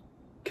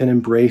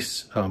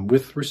embrace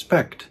with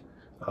respect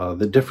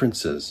the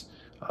differences,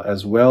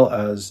 as well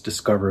as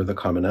discover the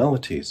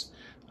commonalities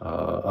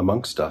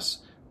amongst us,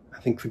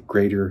 I think the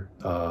greater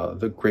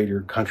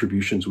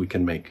contributions we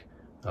can make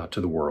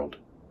to the world.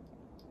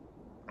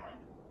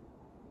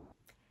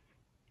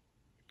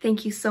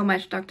 Thank you so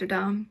much, Dr.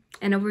 Dom.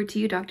 And over to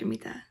you, Dr.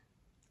 Mita.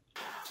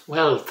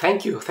 Well,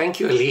 thank you,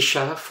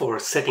 Alicia, for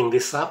setting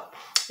this up,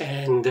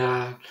 and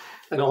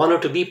an honor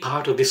to be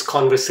part of this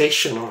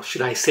conversation, or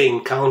should I say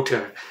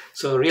encounter.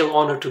 So a real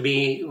honor to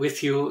be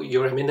with you,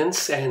 Your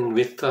Eminence, and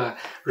with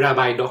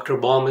Rabbi Dr.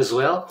 Baum as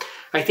well.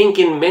 I think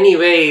in many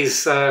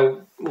ways,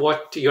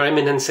 what Your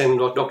Eminence and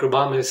what Dr.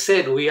 Baum has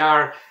said, we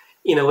are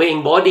in a way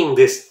embodying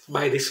this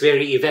by this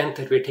very event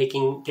that we're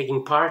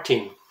taking part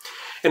in.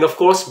 And of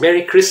course,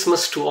 Merry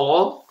Christmas to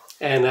all,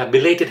 and a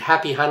belated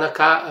Happy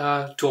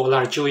Hanukkah to all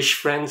our Jewish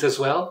friends as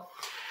well.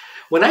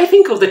 When I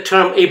think of the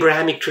term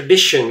Abrahamic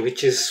tradition,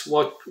 which is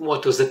what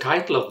was the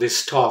title of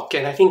this talk,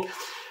 and I think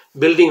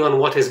building on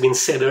what has been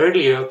said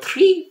earlier,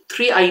 three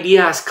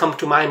ideas come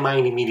to my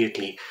mind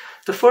immediately.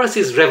 The first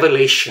is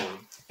revelation,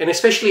 and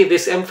especially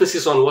this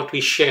emphasis on what we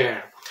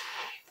share.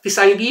 This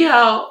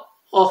idea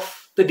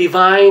of the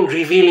divine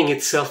revealing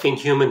itself in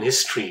human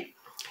history.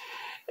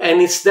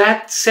 And it's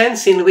that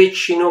sense in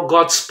which,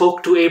 God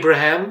spoke to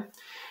Abraham,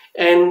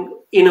 and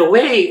in a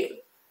way,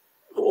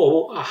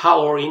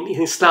 or in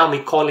Islam we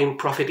call him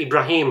Prophet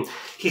Ibrahim,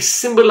 he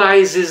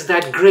symbolizes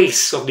that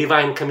grace of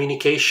divine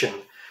communication,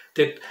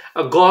 that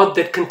a God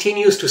that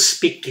continues to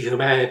speak to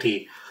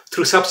humanity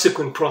through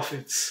subsequent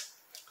prophets.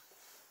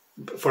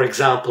 For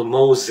example,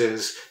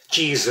 Moses,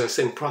 Jesus,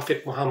 and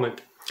Prophet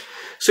Muhammad.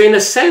 So in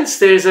a sense,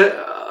 there's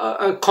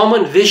a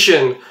common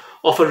vision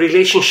of a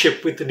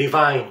relationship with the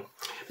divine.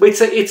 But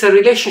it's a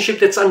relationship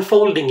that's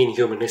unfolding in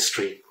human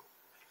history.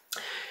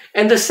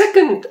 And the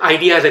second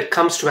idea that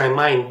comes to my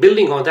mind,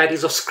 building on that,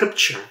 is of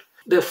Scripture.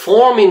 The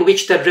form in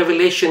which that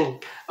revelation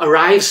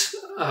arrives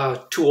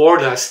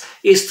toward us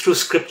is through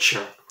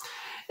Scripture.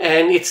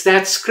 And it's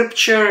that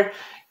Scripture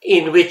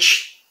in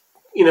which,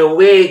 in a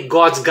way,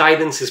 God's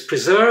guidance is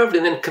preserved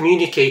and then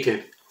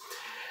communicated.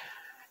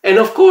 And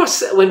of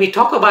course, when we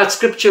talk about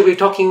Scripture, we're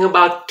talking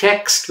about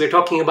text, we're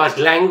talking about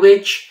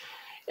language,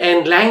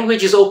 and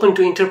language is open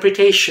to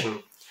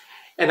interpretation.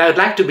 And I'd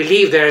like to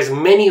believe there's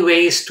many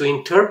ways to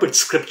interpret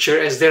Scripture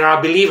as there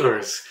are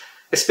believers.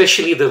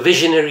 especially the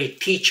visionary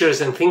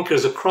teachers and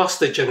thinkers across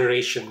the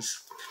generations.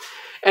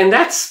 And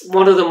that's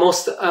one of the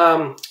most,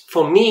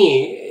 for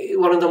me,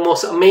 one of the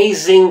most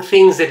amazing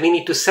things that we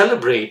need to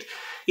celebrate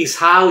is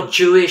how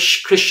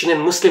Jewish, Christian,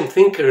 and Muslim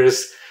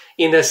thinkers,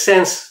 in a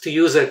sense, to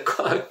use a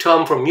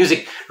term from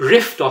music,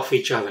 riffed off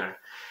each other.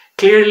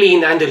 Clearly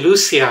in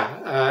Andalusia,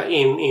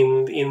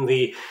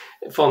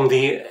 from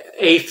the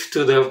 8th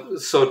to the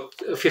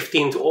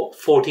 15th or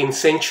 14th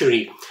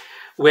century,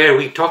 where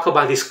we talk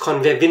about this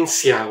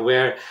convivencia,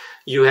 where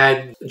you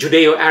had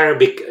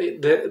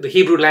Judeo-Arabic, the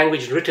Hebrew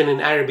language written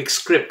in Arabic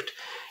script.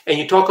 And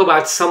you talk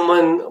about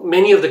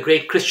many of the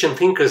great Christian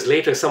thinkers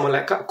later, someone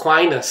like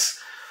Aquinas,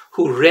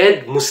 who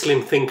read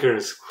Muslim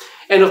thinkers.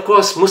 And of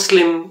course,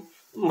 Muslim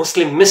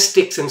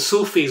mystics and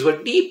Sufis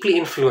were deeply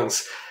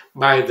influenced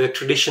by the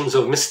traditions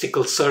of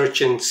mystical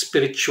search and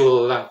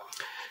spiritual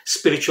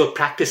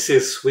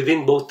practices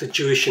within both the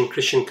Jewish and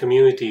Christian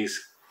communities.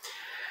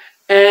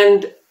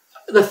 And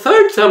the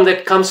third term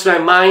that comes to my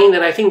mind,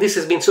 and I think this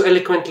has been so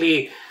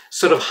eloquently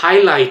sort of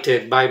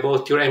highlighted by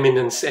both Your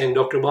Eminence and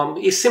Dr. Baum,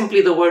 is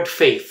simply the word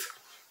faith.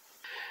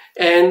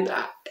 And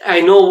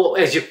I know,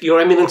 as Your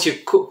Eminence, you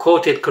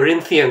quoted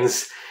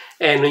Corinthians,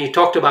 and when you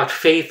talked about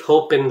faith,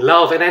 hope, and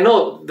love, and I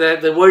know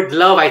the word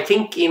love, I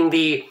think in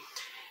the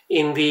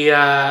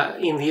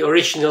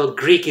original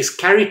Greek is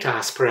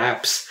caritas,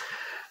 perhaps,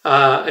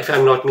 if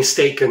I'm not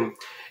mistaken.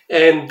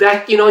 And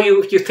that,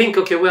 you think,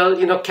 okay, well,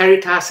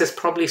 caritas has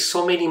probably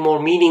so many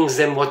more meanings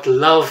than what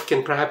love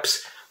can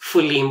perhaps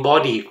fully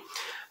embody.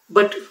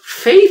 But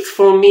faith,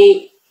 for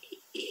me,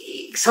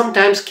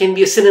 sometimes can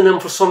be a synonym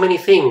for so many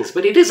things,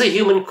 but it is a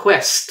human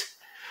quest.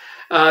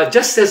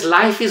 Just as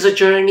life is a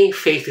journey,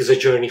 faith is a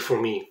journey for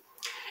me.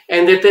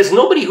 And that there's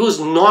nobody who's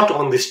not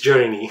on this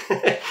journey.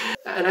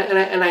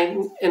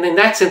 and in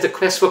that sense, a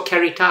quest for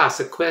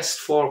caritas, a quest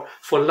for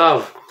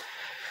love.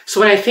 So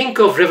when I think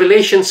of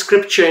revelation,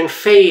 scripture, and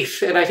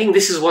faith, and I think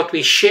this is what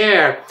we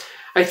share,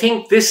 I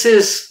think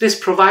this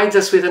provides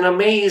us with an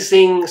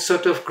amazing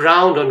sort of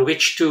ground on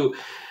which to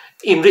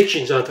enrich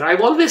each other.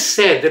 I've always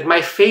said that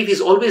my faith is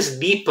always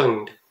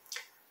deepened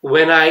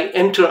when I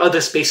enter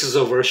other spaces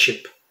of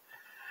worship.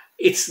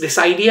 It's this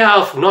idea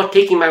of not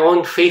taking my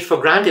own faith for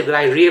granted that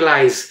I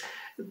realize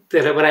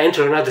that when I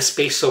enter another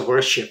space of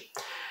worship.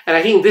 And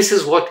I think this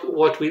is what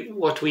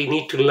we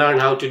need to learn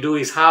how to do,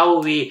 is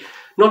how we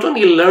not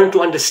only learn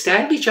to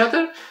understand each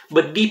other,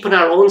 but deepen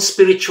our own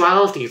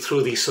spirituality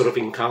through these sort of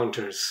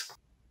encounters.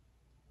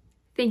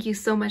 Thank you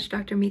so much,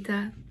 Dr.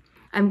 Mita.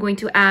 I'm going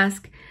to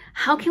ask,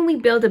 how can we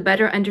build a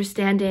better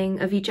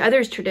understanding of each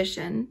other's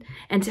tradition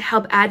and to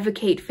help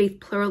advocate faith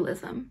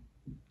pluralism?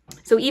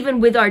 So even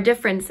with our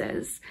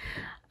differences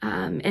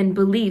and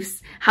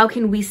beliefs, how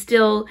can we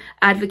still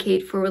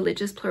advocate for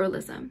religious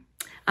pluralism?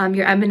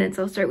 Your Eminence,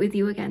 I'll start with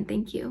you again.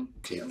 Thank you.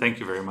 Thank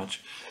you very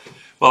much.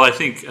 Well, I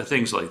think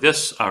things like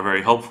this are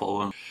very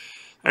helpful.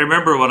 I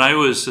remember when I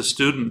was a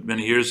student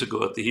many years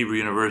ago at the Hebrew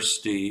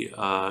University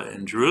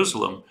in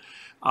Jerusalem,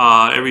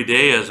 every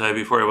day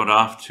before I went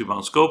off to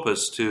Mount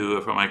Scopus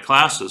for my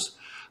classes,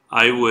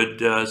 I would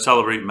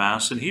celebrate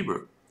Mass in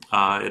Hebrew.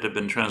 It had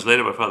been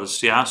translated by Father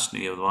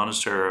Stiasny of the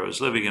monastery I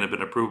was living in, had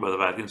been approved by the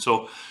Vatican.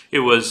 So it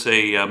was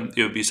it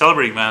would be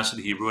celebrating Mass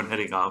in Hebrew and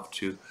heading off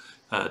to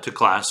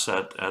class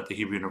at the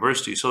Hebrew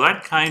University. So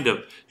that kind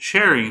of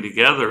sharing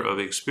together of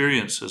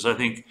experiences, I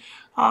think,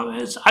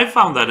 I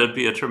found that it'd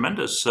be a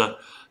tremendous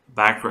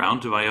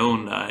background to my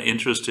own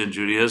interest in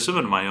Judaism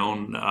and my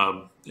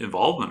own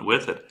involvement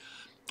with it.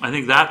 I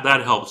think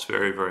that helps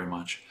very, very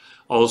much.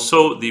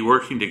 Also, the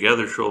working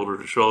together shoulder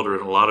to shoulder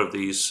in a lot of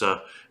these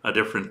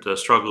different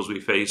struggles we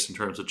face in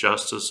terms of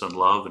justice and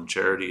love and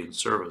charity and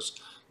service.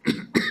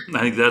 I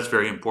think that's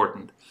very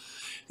important.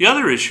 The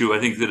other issue I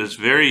think that is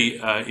very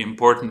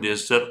important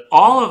is that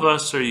all of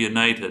us are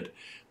united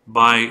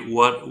by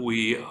what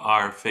we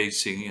are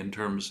facing in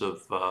terms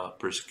of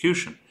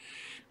persecution.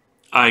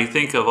 I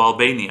think of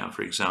Albania,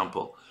 for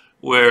example,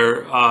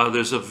 where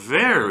there's a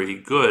very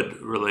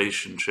good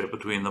relationship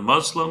between the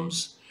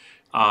Muslims,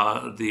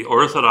 the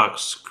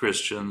Orthodox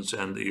Christians,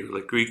 and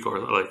the Greek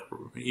or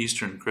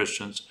Eastern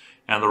Christians,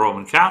 and the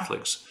Roman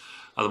Catholics,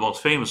 the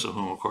most famous of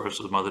whom, of course,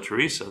 was Mother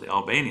Teresa, the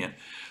Albanian,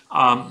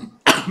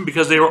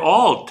 because they were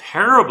all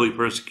terribly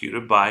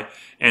persecuted by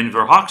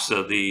Enver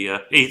Hoxha,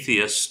 the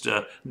atheist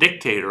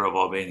dictator of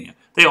Albania.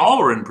 They all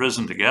were in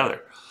prison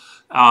together.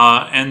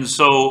 And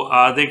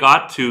so they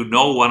got to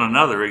know one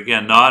another,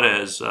 again, not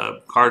as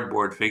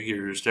cardboard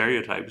figures or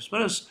stereotypes,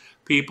 but as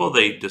people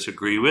they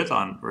disagree with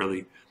on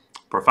really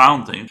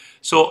profound things.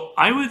 So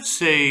I would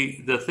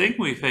say the thing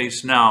we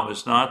face now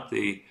is not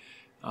the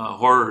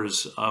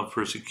horrors of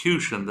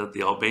persecution that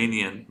the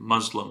Albanian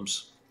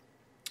Muslims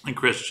and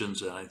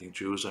Christians, and I think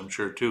Jews, I'm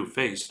sure too,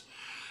 faced,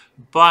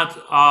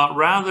 but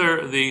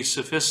rather the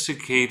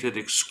sophisticated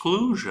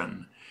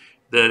exclusion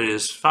that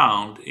is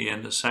found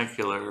in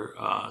secular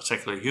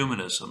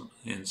humanism,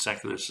 in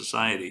secular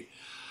society,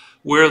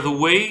 where the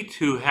way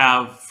to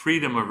have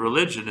freedom of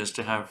religion is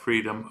to have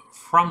freedom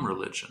from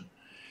religion.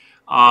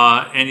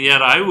 And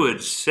yet I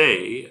would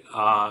say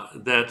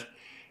that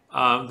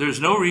there's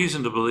no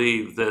reason to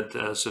believe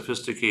that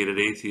sophisticated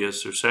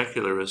atheists or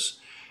secularists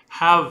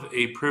have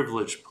a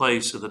privileged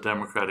place at the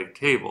democratic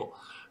table,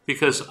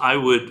 because I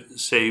would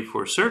say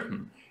for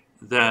certain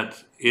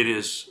that it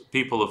is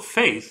people of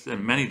faith,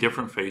 and many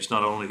different faiths,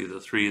 not only the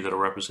three that are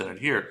represented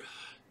here,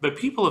 but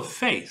people of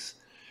faith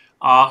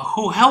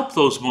who help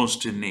those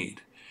most in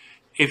need.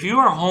 If you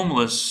are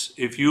homeless,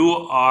 if you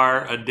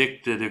are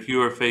addicted, if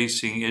you are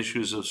facing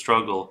issues of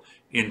struggle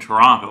in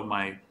Toronto,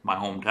 my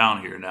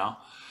hometown here now,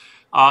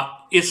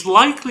 it's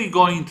likely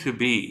going to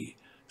be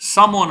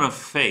someone of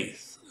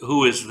faith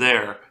who is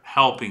there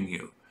helping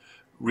you,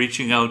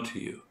 reaching out to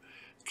you,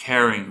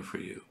 caring for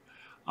you.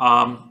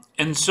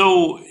 And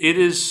so it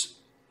is,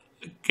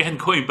 again,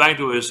 going back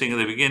to what I was saying at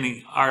the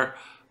beginning, our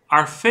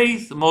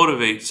faith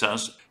motivates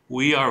us.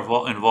 We are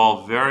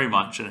involved very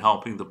much in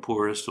helping the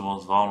poorest and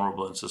most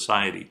vulnerable in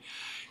society.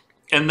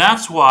 And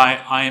that's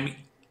why I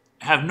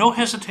have no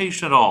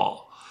hesitation at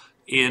all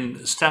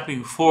in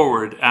stepping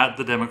forward at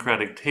the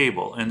democratic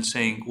table and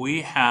saying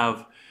we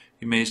have,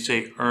 you may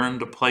say,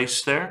 earned a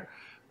place there.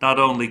 Not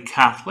only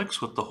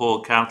Catholics with the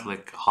whole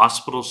Catholic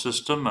hospital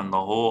system and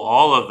the whole,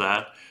 all of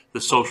that,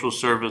 the social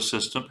service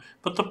system,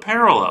 but the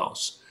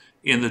parallels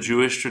in the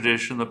Jewish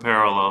tradition, the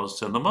parallels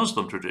in the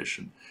Muslim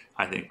tradition.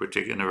 I think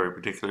in a very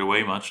particular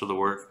way, much of the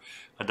work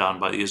done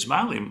by the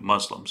Ismaili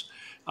Muslims,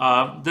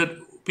 that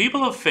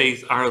people of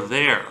faith are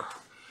there.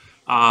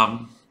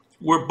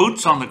 We're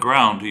boots on the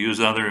ground, to use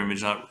another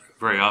image not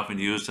very often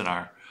used in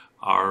our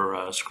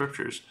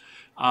scriptures.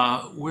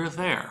 We're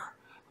there.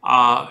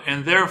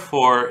 And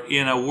therefore,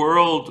 in a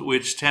world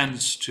which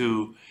tends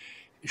to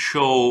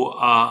show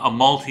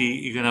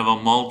you can have a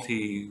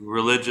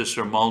multi-religious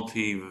or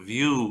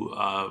multi-view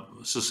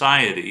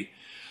society,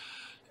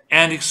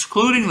 and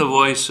excluding the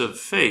voice of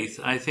faith,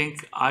 I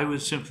think I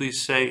would simply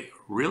say,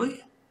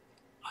 really?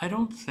 I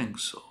don't think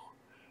so.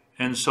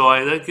 And so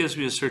that gives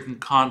me a certain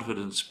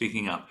confidence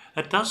speaking up.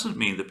 That doesn't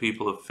mean the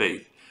people of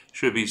faith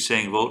should be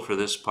saying, vote for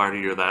this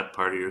party or that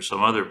party or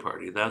some other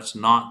party. That's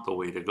not the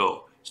way to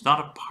go. It's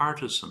not a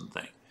partisan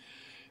thing.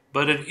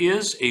 But it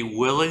is a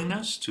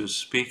willingness to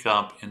speak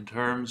up in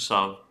terms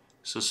of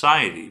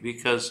society,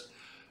 because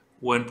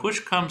when push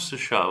comes to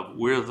shove,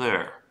 we're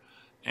there.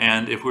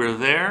 And if we're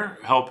there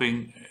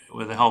helping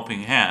with a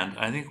helping hand,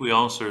 I think we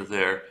also are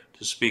there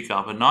to speak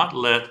up and not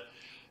let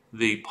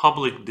the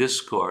public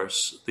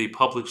discourse, the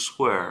public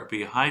square,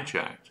 be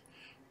hijacked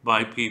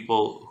by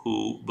people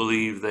who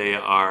believe they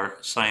are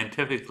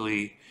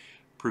scientifically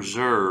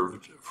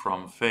preserved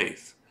from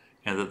faith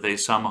and that they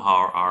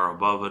somehow are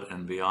above it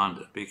and beyond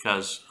it,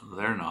 because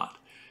they're not.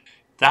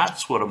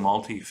 That's what a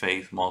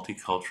multi-faith,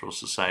 multicultural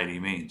society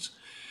means.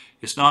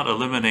 It's not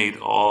eliminate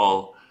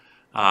all,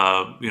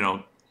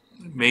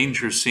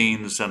 manger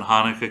scenes and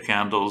Hanukkah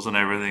candles and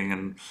everything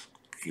and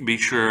be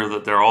sure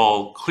that they're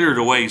all cleared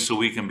away so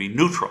we can be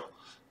neutral.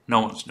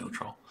 No one's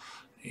neutral.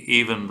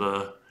 Even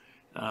the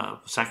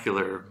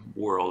secular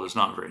world is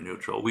not very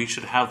neutral. We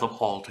should have them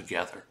all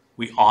together.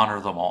 We honor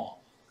them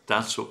all.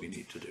 That's what we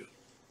need to do.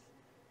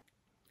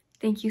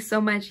 Thank you so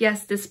much.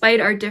 Yes, despite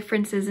our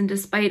differences and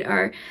despite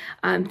our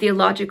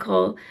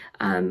theological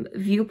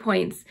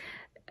viewpoints,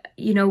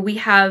 we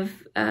have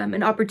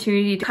an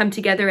opportunity to come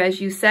together,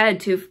 as you said,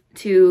 to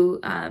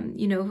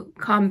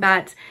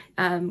combat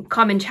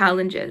common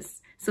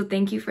challenges. So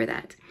thank you for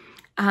that.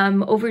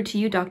 Over to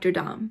you, Dr.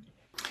 Dom.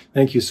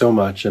 Thank you so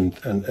much, and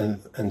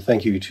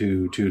thank you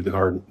to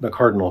the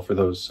Cardinal for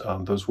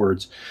those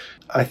words.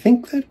 I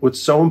think that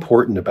what's so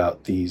important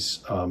about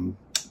these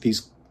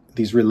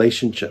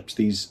relationships,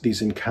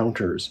 these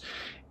encounters,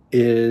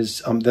 is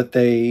that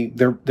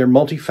they're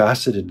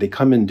multifaceted. They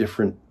come in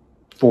different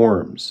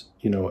forms.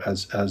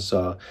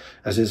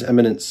 As His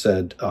Eminence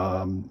said,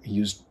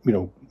 he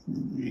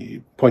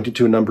pointed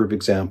to a number of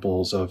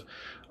examples of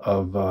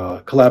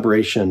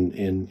collaboration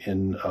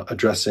in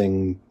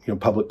addressing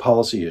public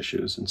policy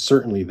issues, and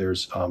certainly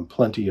there's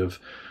plenty of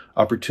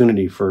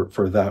opportunity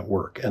for that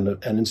work, and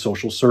in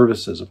social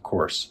services, of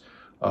course,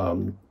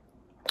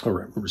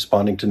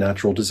 responding to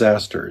natural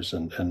disasters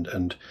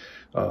and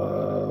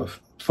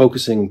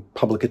focusing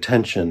public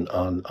attention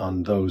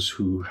on those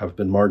who have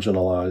been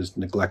marginalized,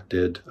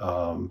 neglected,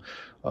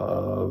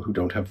 who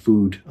don't have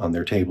food on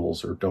their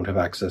tables or don't have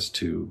access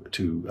to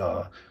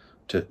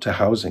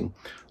housing.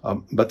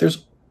 But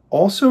there's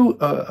also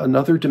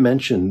another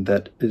dimension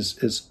that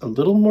is a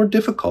little more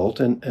difficult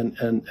and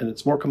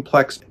it's more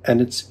complex. And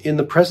it's in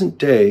the present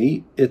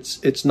day,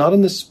 it's not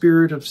in the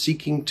spirit of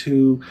seeking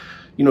to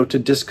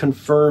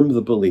disconfirm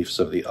the beliefs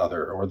of the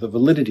other or the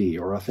validity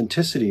or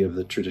authenticity of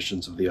the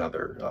traditions of the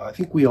other. I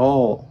think we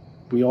all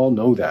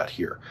know that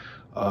here.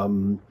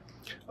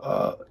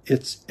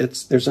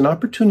 There's an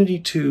opportunity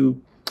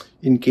to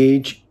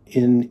engage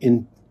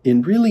in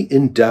really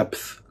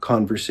in-depth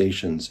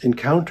conversations,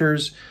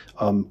 encounters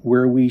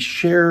where we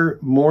share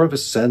more of a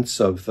sense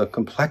of the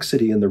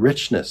complexity and the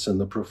richness and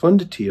the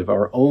profundity of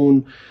our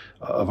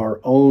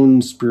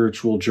own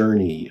spiritual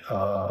journey,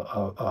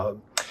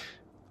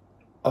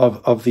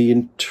 of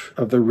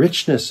the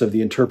richness of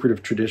the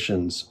interpretive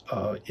traditions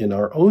in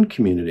our own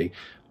community,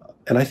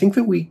 And I think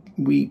that we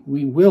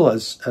will,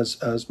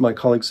 as my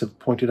colleagues have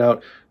pointed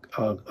out,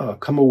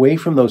 come away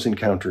from those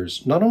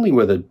encounters not only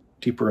with a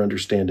deeper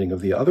understanding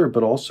of the other,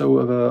 but also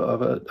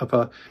of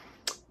a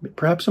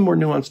perhaps a more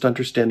nuanced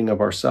understanding of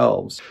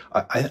ourselves.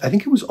 I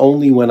think it was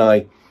only when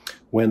I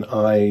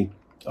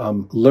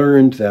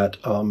learned that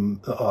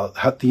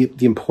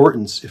the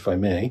importance, if I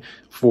may,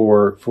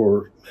 from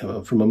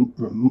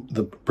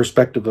the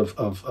perspective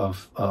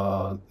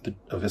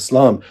of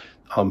Islam,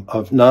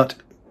 of not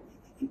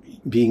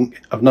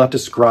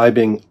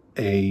describing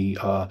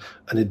an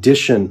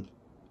edition,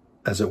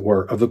 as it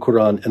were, of the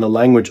Quran in a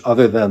language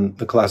other than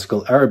the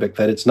classical Arabic,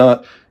 that it's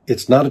not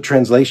a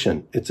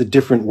translation, it's a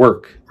different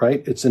work,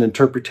 right? It's an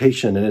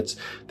interpretation, and it's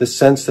the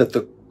sense that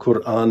the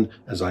Quran,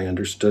 as I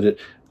understood it,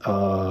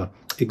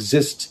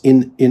 exists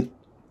in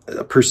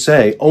per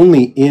se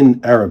only in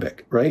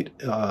Arabic, right?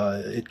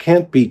 It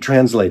can't be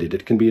translated,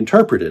 it can be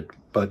interpreted,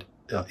 but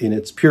in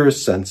its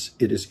purest sense,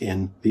 it is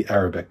in the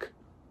Arabic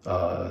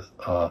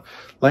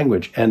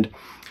language. And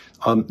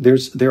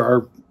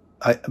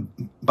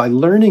by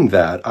learning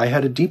that, I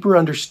had a deeper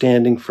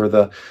understanding for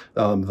the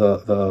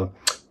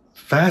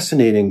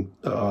fascinating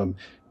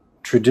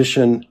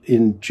tradition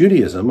in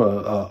Judaism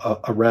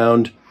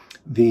around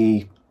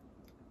the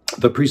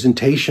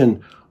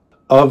presentation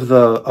of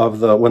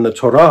the when the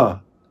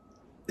Torah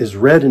is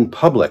read in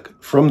public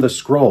from the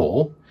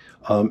scroll.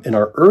 In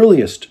our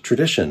earliest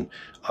tradition,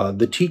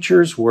 the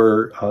teachers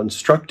were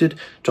instructed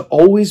to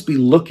always be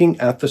looking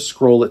at the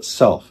scroll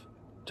itself,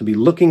 to be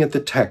looking at the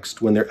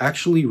text when they're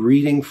actually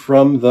reading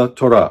from the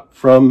Torah,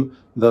 from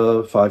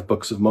the 5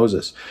 books of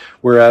Moses.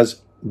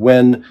 Whereas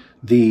when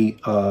the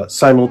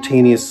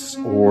simultaneous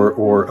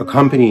or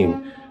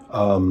accompanying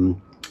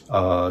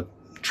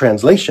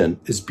translation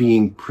is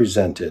being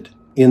presented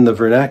in the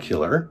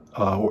vernacular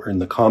or in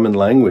the common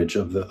language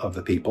of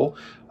the people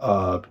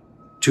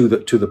to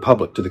the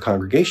public, to the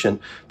congregation,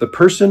 the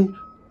person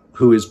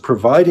who is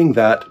providing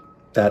that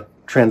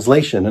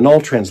translation, and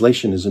all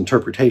translation is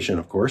interpretation,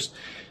 of course,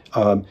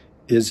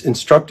 is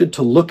instructed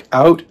to look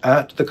out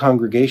at the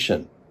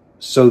congregation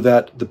so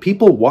that the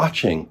people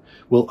watching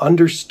will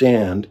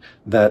understand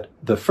that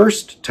the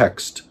first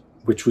text,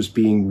 which was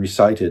being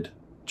recited,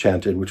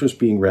 chanted, which was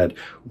being read,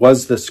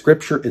 was the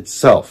scripture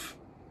itself,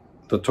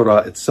 the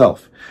Torah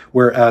itself.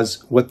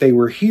 Whereas what they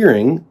were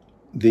hearing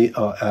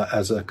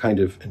as a kind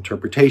of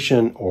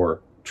interpretation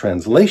or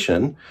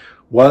translation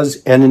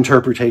was an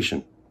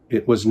interpretation.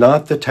 It was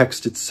not the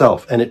text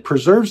itself. And it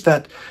preserves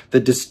the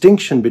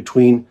distinction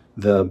between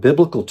the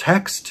biblical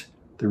text,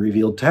 the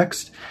revealed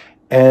text,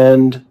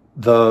 and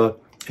the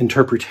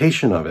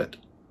interpretation of it,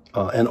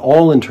 and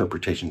all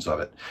interpretations of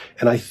it.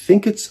 And I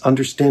think it's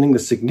understanding the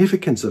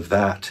significance of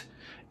that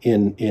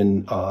in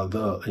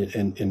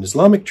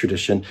Islamic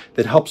tradition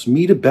that helps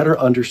me to better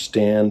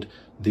understand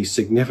the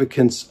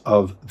significance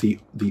of the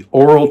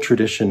oral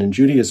tradition in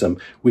Judaism,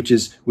 which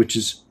is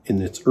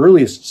in its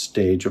earliest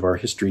stage of our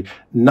history,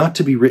 not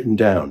to be written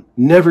down,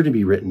 never to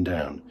be written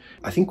down.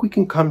 I think we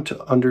can come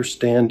to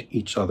understand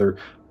each other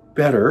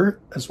better,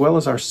 as well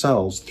as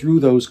ourselves, through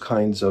those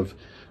kinds of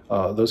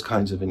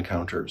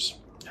encounters.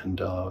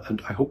 And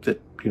I hope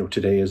that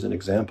today is an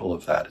example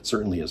of that. It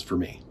certainly is for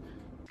me.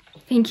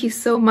 Thank you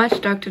so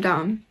much, Dr.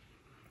 Dom.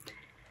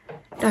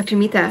 Dr.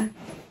 Mita.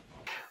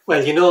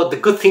 Well, the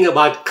good thing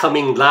about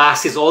coming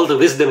last is all the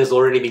wisdom has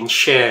already been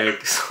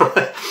shared. So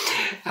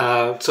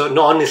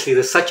no, honestly,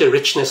 there's such a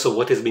richness of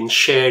what has been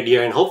shared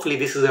here, and hopefully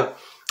this is a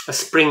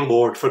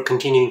springboard for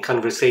continuing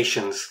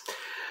conversations.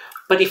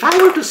 But if I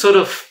were to sort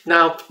of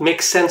now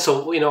make sense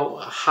of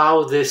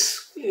how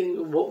this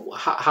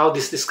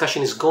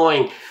discussion is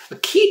going, a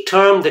key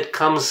term that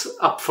comes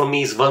up for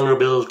me is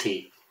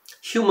vulnerability,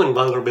 human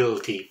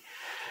vulnerability.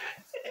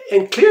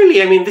 And clearly,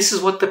 this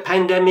is what the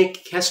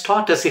pandemic has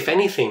taught us, if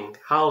anything,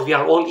 how we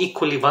are all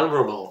equally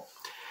vulnerable.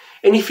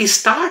 And if we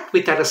start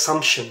with that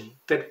assumption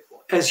that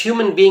as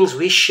human beings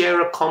we share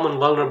a common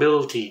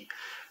vulnerability,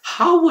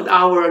 how would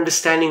our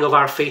understanding of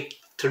our faith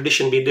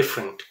tradition be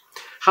different?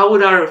 How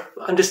would our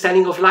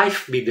understanding of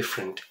life be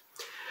different?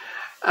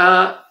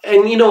 And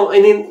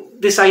in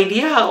this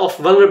idea of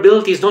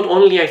vulnerability is not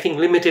only, I think,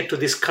 limited to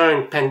this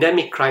current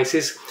pandemic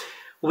crisis.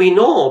 We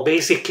know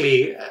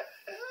basically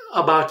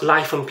about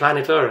life on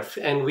planet Earth,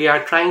 and we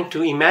are trying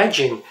to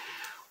imagine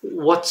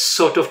what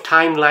sort of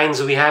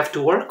timelines we have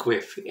to work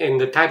with and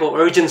the type of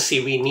urgency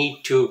we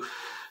need to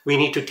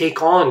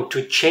take on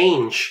to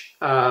change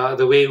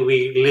the way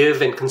we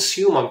live and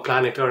consume on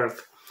planet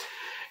Earth.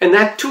 And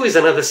that too is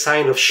another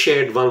sign of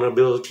shared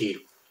vulnerability.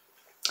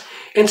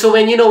 And so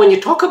when you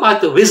talk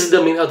about the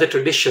wisdom in other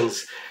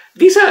traditions,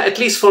 these are, at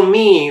least for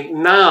me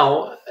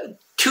now,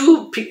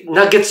 2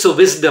 nuggets of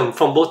wisdom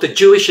from both the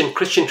Jewish and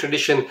Christian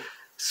tradition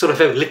sort of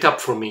have lit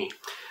up for me.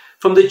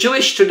 From the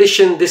Jewish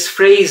tradition, this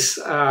phrase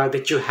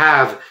that you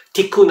have,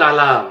 tikkun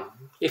alam,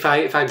 if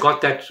I got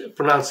that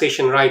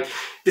pronunciation right,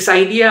 this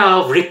idea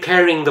of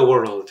repairing the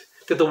world,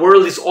 that the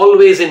world is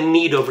always in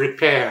need of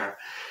repair.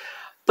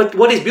 But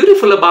what is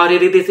beautiful about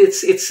it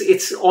is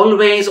it's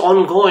always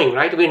ongoing,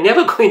 right? We're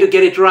never going to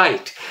get it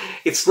right.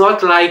 It's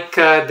not like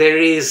there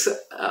is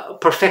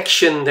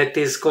perfection that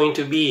is going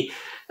to be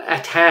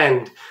at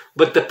hand.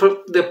 But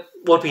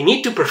what we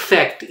need to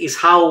perfect is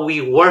how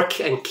we work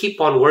and keep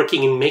on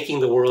working in making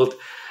the world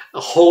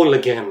whole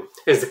again,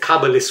 as the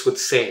Kabbalists would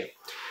say.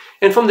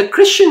 And from the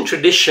Christian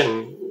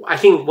tradition, I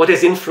think what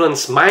has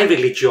influenced my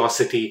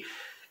religiosity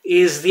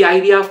is the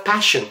idea of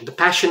passion, the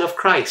passion of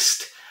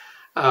Christ.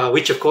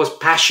 Which of course,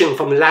 passion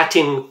from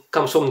Latin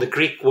comes from the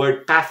Greek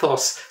word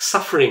pathos,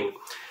 suffering.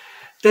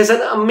 There's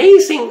an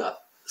amazing,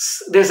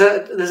 there's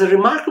a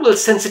remarkable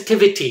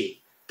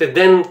sensitivity that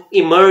then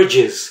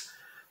emerges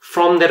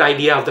from that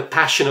idea of the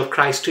passion of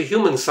Christ to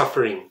human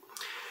suffering.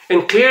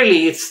 And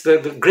clearly it's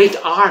the great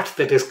art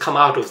that has come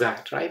out of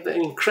that, right? The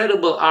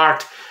incredible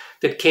art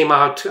that came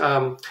out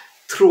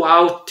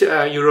throughout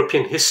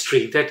European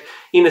history that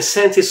in a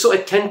sense is so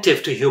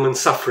attentive to human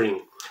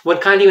suffering.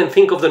 One can't even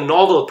think of the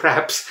novel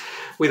perhaps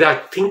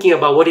without thinking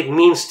about what it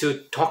means to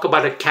talk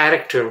about a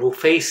character who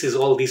faces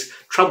all these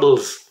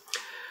troubles.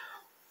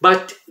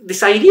 But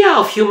this idea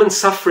of human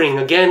suffering,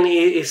 again,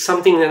 is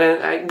something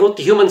that both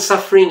human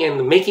suffering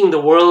and making the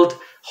world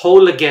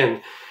whole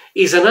again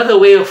is another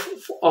way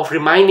of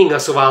reminding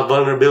us of our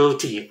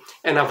vulnerability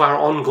and of our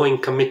ongoing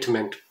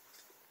commitment.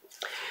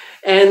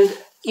 And,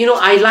 you know,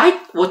 I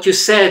like what you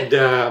said,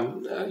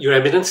 Your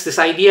Eminence, this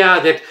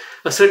idea that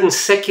a certain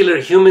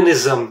secular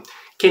humanism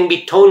can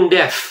be tone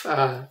deaf,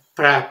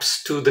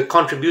 perhaps, to the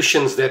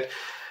contributions that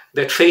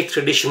faith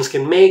traditions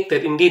can make,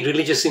 that indeed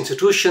religious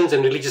institutions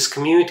and religious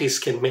communities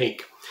can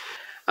make.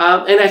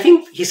 And I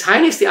think His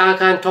Highness the Aga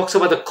Khan talks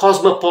about the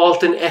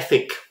cosmopolitan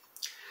ethic,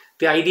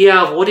 the idea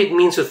of what it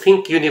means to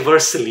think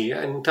universally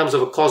in terms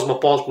of a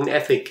cosmopolitan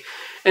ethic.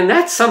 And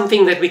that's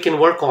something that we can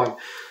work on.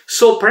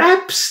 So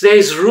perhaps there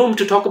is room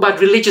to talk about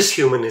religious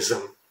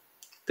humanism.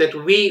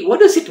 What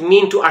does it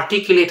mean to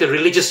articulate a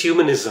religious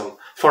humanism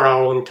for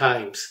our own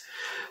times?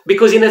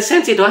 Because in a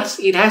sense,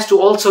 it has to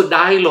also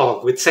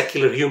dialogue with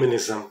secular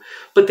humanism.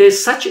 But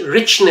there's such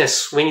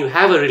richness when you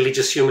have a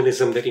religious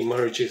humanism that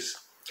emerges.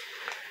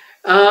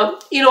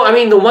 You know, I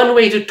mean, the one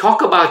way to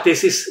talk about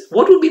this is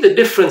what would be the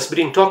difference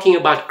between talking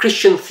about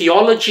Christian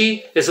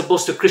theology as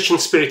opposed to Christian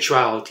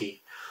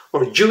spirituality,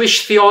 or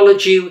Jewish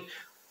theology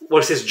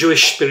versus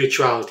Jewish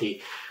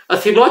spirituality. A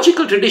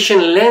theological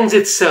tradition lends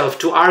itself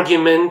to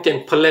argument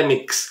and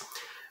polemics,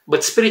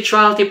 but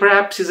spirituality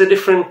perhaps is a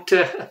different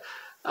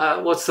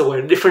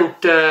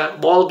different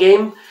ball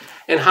game,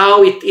 and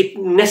how it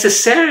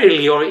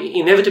necessarily or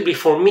inevitably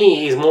for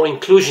me is more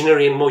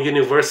inclusionary and more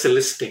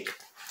universalistic.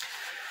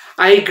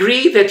 I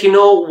agree that, you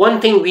know, one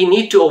thing we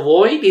need to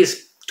avoid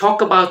is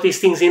talk about these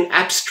things in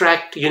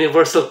abstract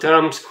universal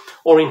terms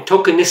or in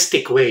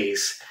tokenistic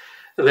ways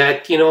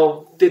that, you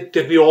know,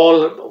 that we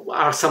all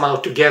are somehow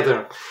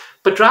together.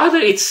 But rather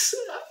it's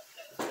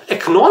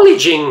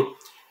acknowledging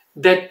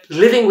that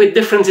living with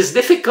difference is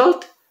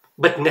difficult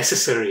but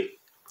necessary.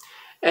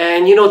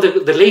 And you know,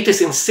 the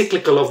latest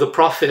encyclical of the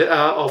prophet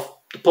of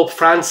Pope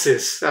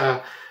Francis,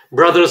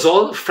 Brothers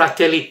All,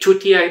 Fratelli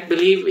Tutti, I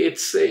believe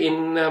it's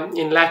in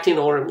Latin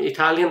or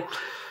Italian.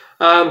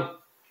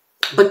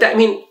 But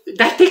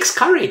that takes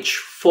courage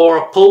for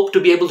a Pope to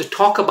be able to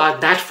talk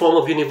about that form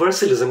of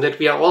universalism, that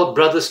we are all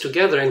brothers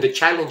together, and the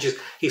challenges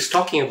he's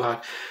talking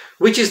about,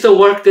 which is the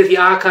work that the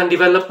Aga Khan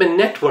Development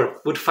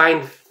Network would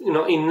find, you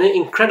know, in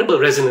incredible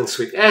resonance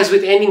with, as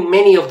with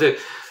many of the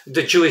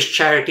Jewish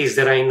charities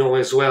that I know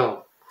as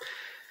well.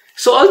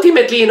 So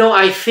ultimately, you know,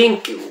 I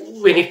think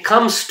when it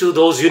comes to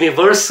those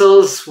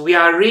universals, we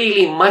are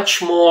really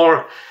much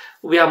more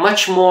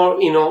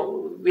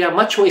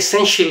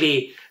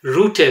essentially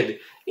rooted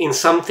in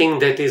something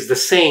that is the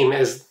same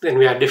than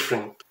we are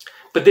different.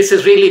 But this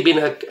has really been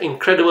an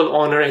incredible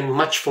honor and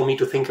much for me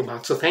to think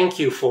about. So thank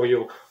you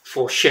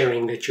for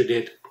sharing that you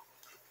did.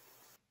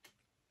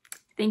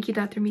 Thank you,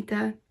 Dr.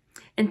 Mita.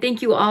 And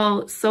thank you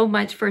all so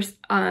much for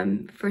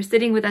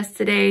sitting with us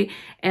today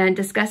and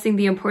discussing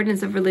the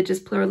importance of religious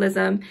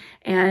pluralism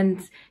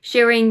and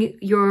sharing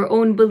your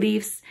own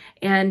beliefs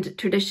and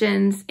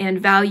traditions and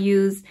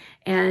values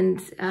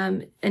and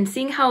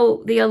seeing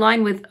how they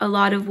align with a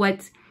lot of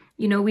what,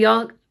 you know, we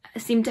all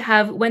seem to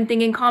have one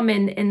thing in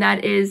common, and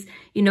that is,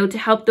 you know, to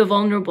help the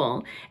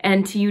vulnerable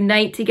and to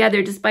unite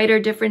together despite our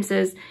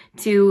differences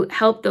to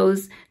help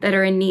those that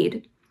are in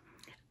need.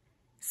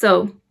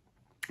 So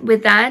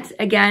with that,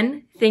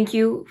 again, thank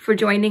you for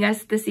joining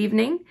us this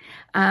evening.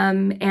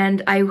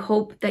 And I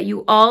hope that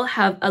you all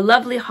have a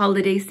lovely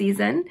holiday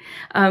season,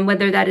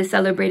 whether that is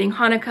celebrating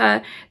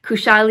Hanukkah,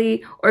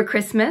 Kushali, or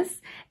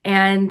Christmas.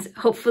 And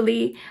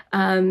hopefully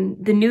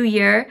the new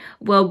year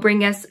will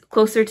bring us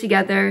closer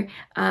together,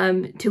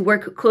 to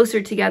work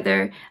closer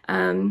together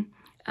in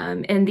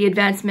the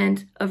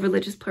advancement of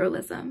religious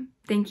pluralism.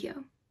 Thank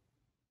you.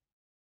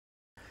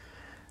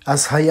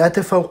 از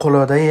هیئت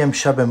فوق‌العاده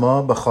امشب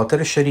ما به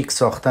خاطر شریک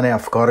ساختن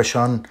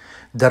افکارشان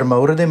در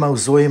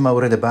موضوع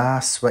مورد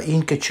بحث و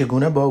این که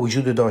چگونه با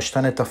وجود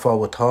داشتن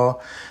تفاوت‌ها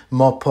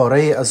ما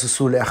پاره از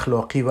اصول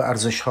اخلاقی و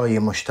ارزش‌های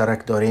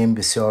مشترک داریم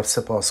بسیار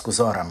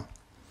سپاسگزارم.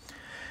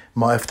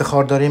 ما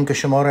افتخار داریم که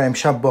شما را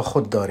امشب با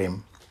خود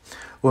داریم.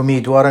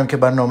 امیدوارم که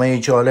برنامه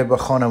جالب و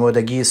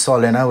خانوادگی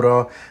سال نو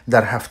را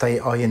در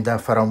هفته آینده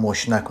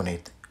فراموش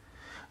نکنید.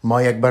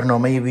 ما یک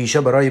برنامه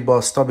ویژه برای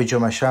بازتاب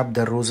جمعه شب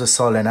در روز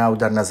سال نو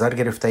در نظر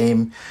گرفته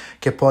ایم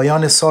که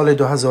پایان سال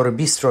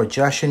 2020 را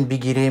جشن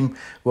بگیریم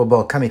و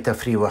با کمی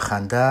تفریح و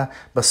خنده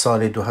به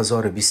سال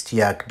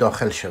 2021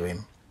 داخل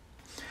شویم.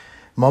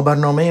 ما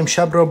برنامه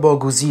امشب را با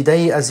گزیده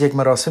ای از یک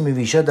مراسم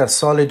ویژه در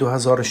سال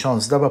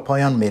 2016 به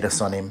پایان می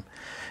رسانیم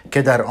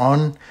که در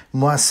آن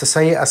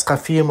مؤسسه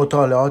اسقفی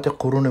مطالعات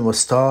قرون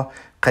وسطی،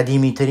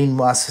 قدیمی ترین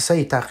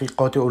مؤسسه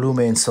تحقیقات علوم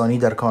انسانی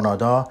در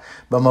کانادا،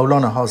 به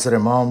مولانا حاضر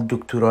امام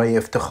دکترای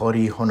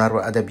افتخاری هنر و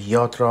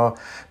ادبیات را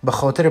به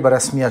خاطر به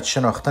رسمیت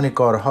شناختن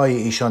کارهای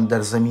ایشان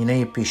در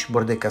زمینه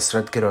پیشبرد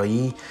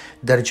کثرت‌گرایی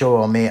در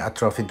جوامع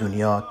اطراف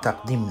دنیا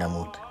تقدیم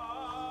نمود.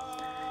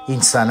 این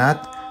سند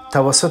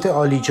توسط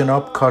عالی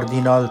جناب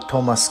کاردینال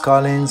توماس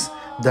کالینز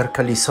در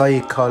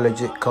کلیسای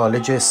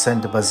کالج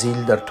سنت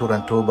بازیل در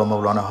تورنتو به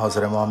مولانا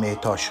حاضر امام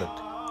اعطا شد.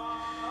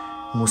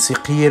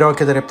 موسیقی را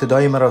که در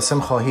ابتدای مراسم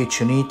خواهید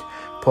شنید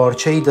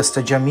پارچه دست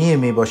جمعی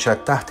می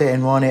باشد تحت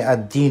عنوان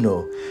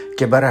الدینو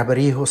که به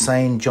رهبری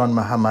حسین جان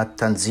محمد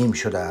تنظیم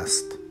شده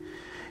است.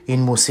 این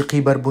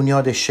موسیقی بر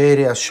بنیاد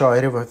شعری از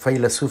شاعر و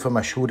فیلسوف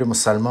مشهور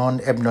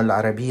مسلمان ابن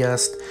العربی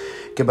است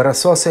که بر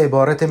اساس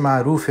عبارت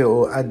معروف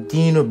او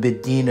الدین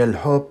بالدین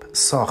الحب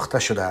ساخته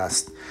شده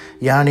است،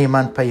 یعنی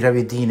من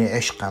پیرو دین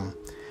عشقم،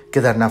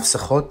 که در نفس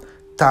خود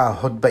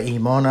تعهد به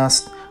ایمان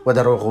است و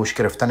در آغوش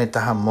گرفتن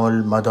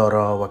تحمل،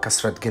 مدارا و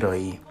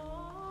کثرت‌گرایی.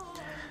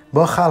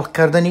 با خلق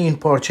کردن این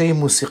پارچه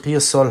موسیقی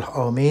صلح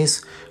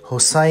آمیز،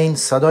 حسین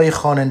صدای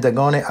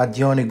خوانندگان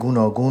ادیان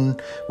گوناگون،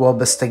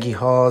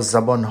 وابستگی‌ها،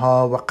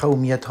 زبان‌ها و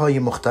قومیت‌های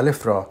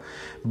مختلف را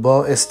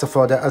با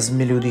استفاده از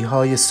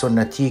ملودی‌های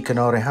سنتی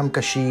کنار هم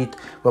کشید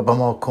و به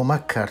ما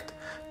کمک کرد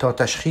تا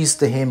تشخیص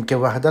دهیم که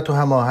وحدت و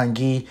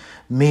هماهنگی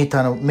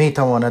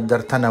می‌تواند در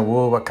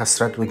تنوع و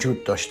کثرت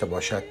وجود داشته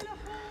باشد.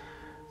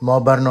 ما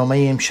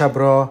برنامه امشب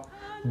را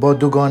با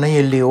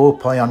دوگانه لیو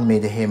پایان می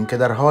دهیم که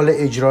در حال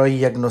اجرای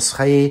یک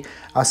نسخه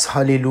از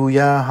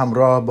هاللویا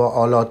همراه با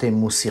آلات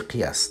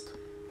موسیقی است.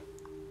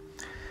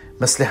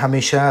 مثل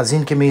همیشه از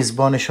این که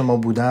میزبان شما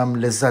بودم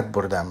لذت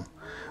بردم.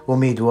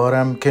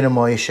 امیدوارم که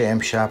نمایش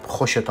امشب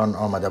خوشتان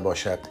آمده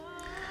باشد.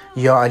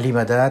 یا علی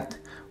مدد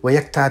و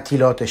یک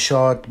تعطیلات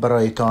شاد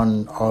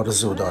برایتان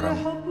آرزو دارم.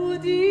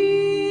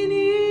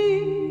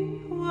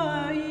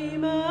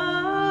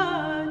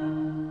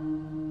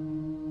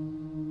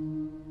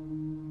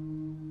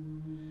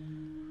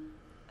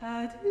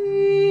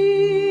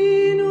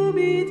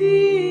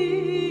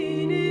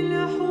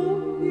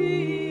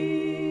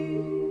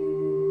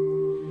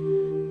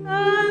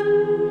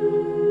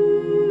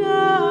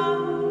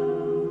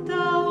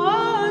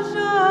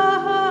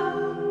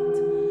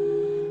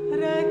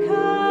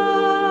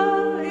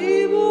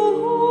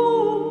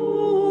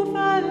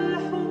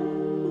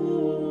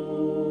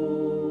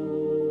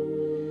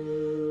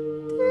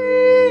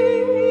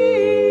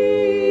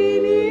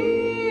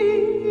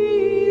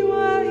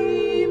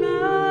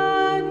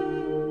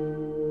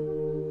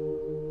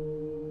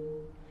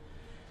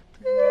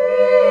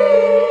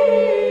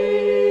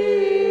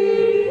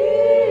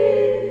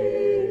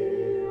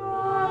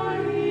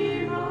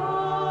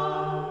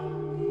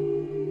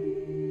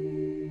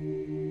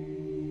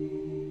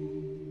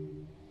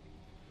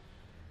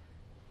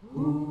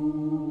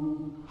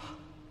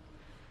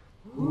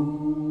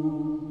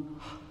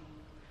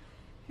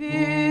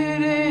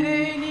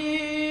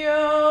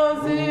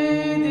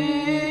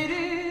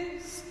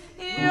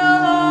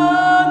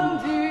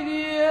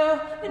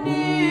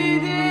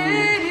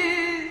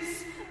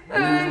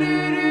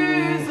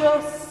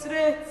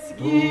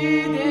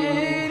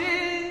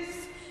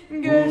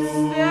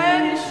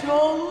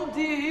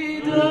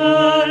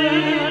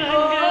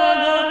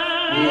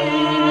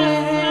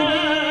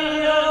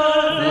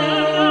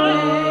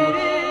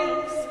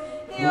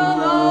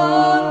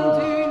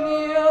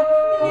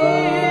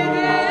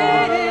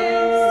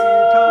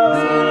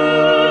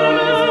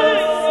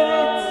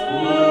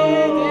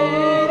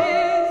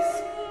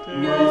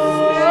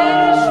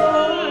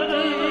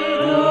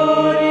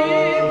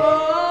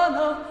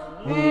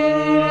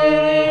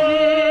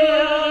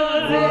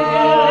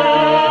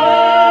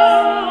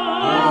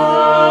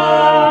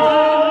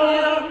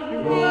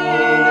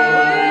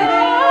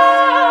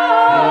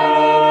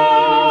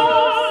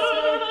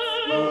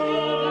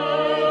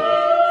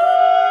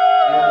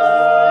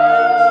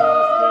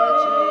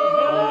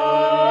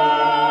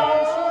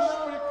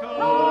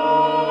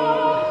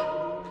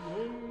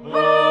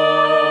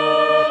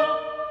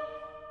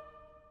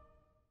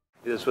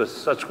 It is with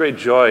such great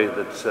joy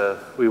that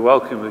we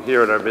welcome you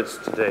here in our midst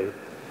today,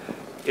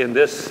 in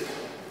this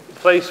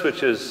place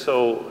which is so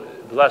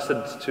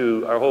blessed to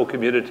our whole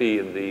community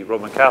in the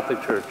Roman Catholic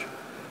Church,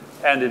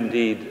 and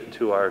indeed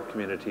to our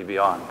community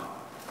beyond.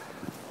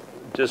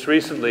 Just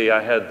recently,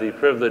 I had the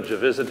privilege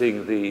of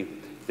visiting the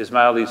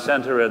Ismaili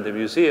Center and the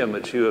museum,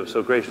 which you have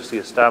so graciously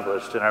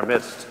established in our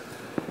midst,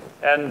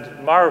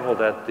 and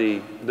marveled at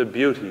the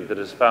beauty that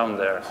is found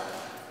there,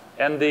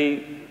 and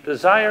the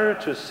desire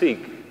to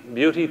seek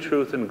beauty,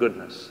 truth, and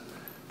goodness,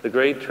 the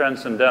great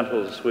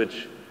transcendentals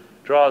which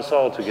draw us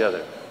all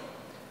together.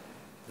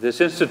 This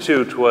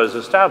institute was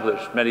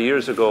established many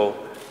years ago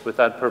with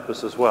that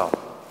purpose as well.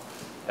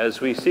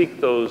 As we seek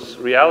those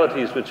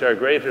realities which are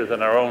greater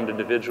than our own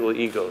individual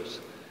egos,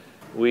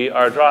 we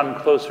are drawn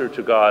closer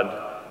to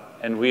God,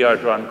 and we are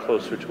drawn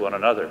closer to one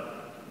another.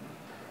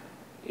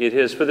 It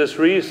is for this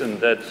reason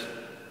that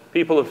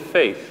people of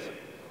faith,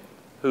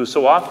 who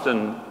so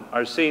often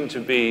are seen to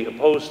be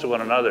opposed to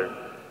one another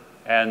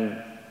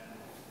and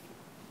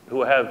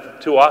who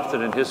have too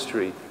often in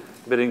history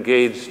been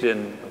engaged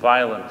in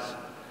violence,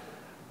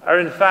 are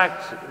in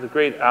fact the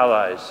great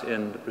allies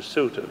in the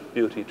pursuit of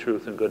beauty,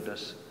 truth, and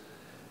goodness,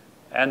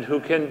 and who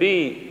can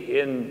be,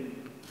 in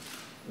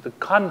the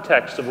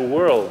context of a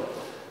world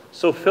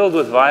so filled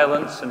with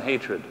violence and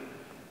hatred,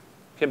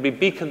 can be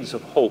beacons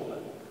of hope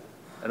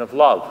and of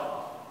love.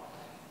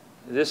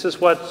 This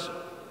is what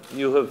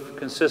you have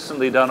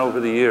consistently done over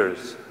the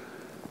years,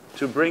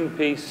 to bring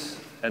peace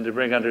and to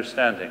bring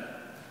understanding.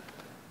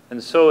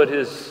 And so it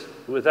is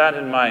with that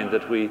in mind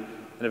that we,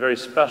 in a very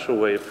special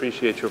way,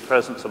 appreciate your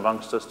presence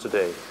amongst us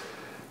today,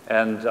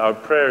 and our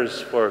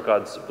prayers for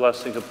God's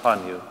blessing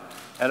upon you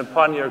and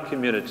upon your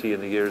community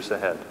in the years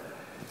ahead.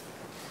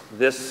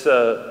 This,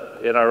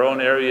 in our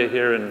own area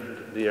here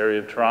in the area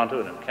of Toronto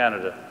and in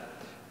Canada,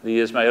 the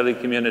Ismaili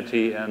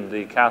community and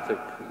the Catholic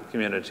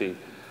community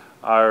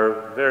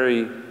are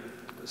very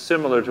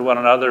similar to one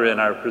another in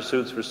our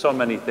pursuits for so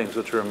many things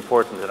which are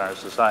important in our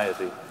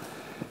society.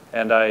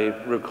 And I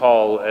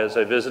recall, as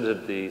I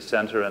visited the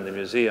center and the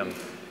museum,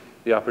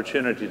 the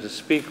opportunity to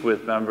speak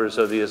with members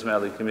of the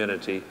Ismaili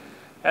community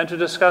and to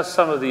discuss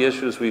some of the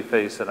issues we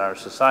face in our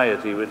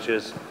society, which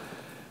is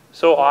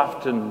so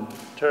often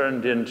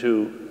turned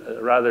into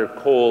a rather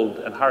cold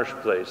and harsh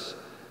place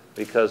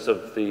because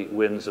of the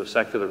winds of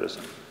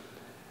secularism.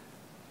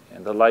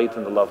 And the light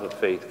and the love of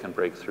faith can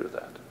break through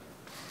that.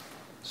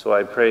 So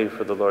I pray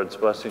for the Lord's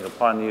blessing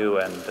upon you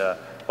and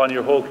upon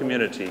your whole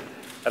community.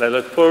 And I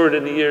look forward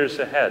in the years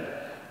ahead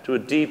to a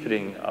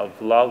deepening of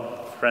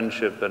love,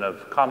 friendship, and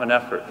of common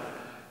effort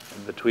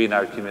between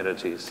our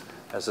communities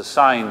as a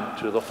sign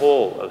to the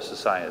whole of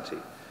society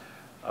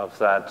of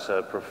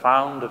that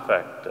profound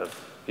effect of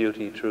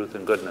beauty, truth,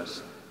 and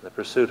goodness, the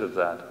pursuit of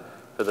that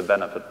for the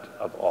benefit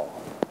of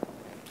all.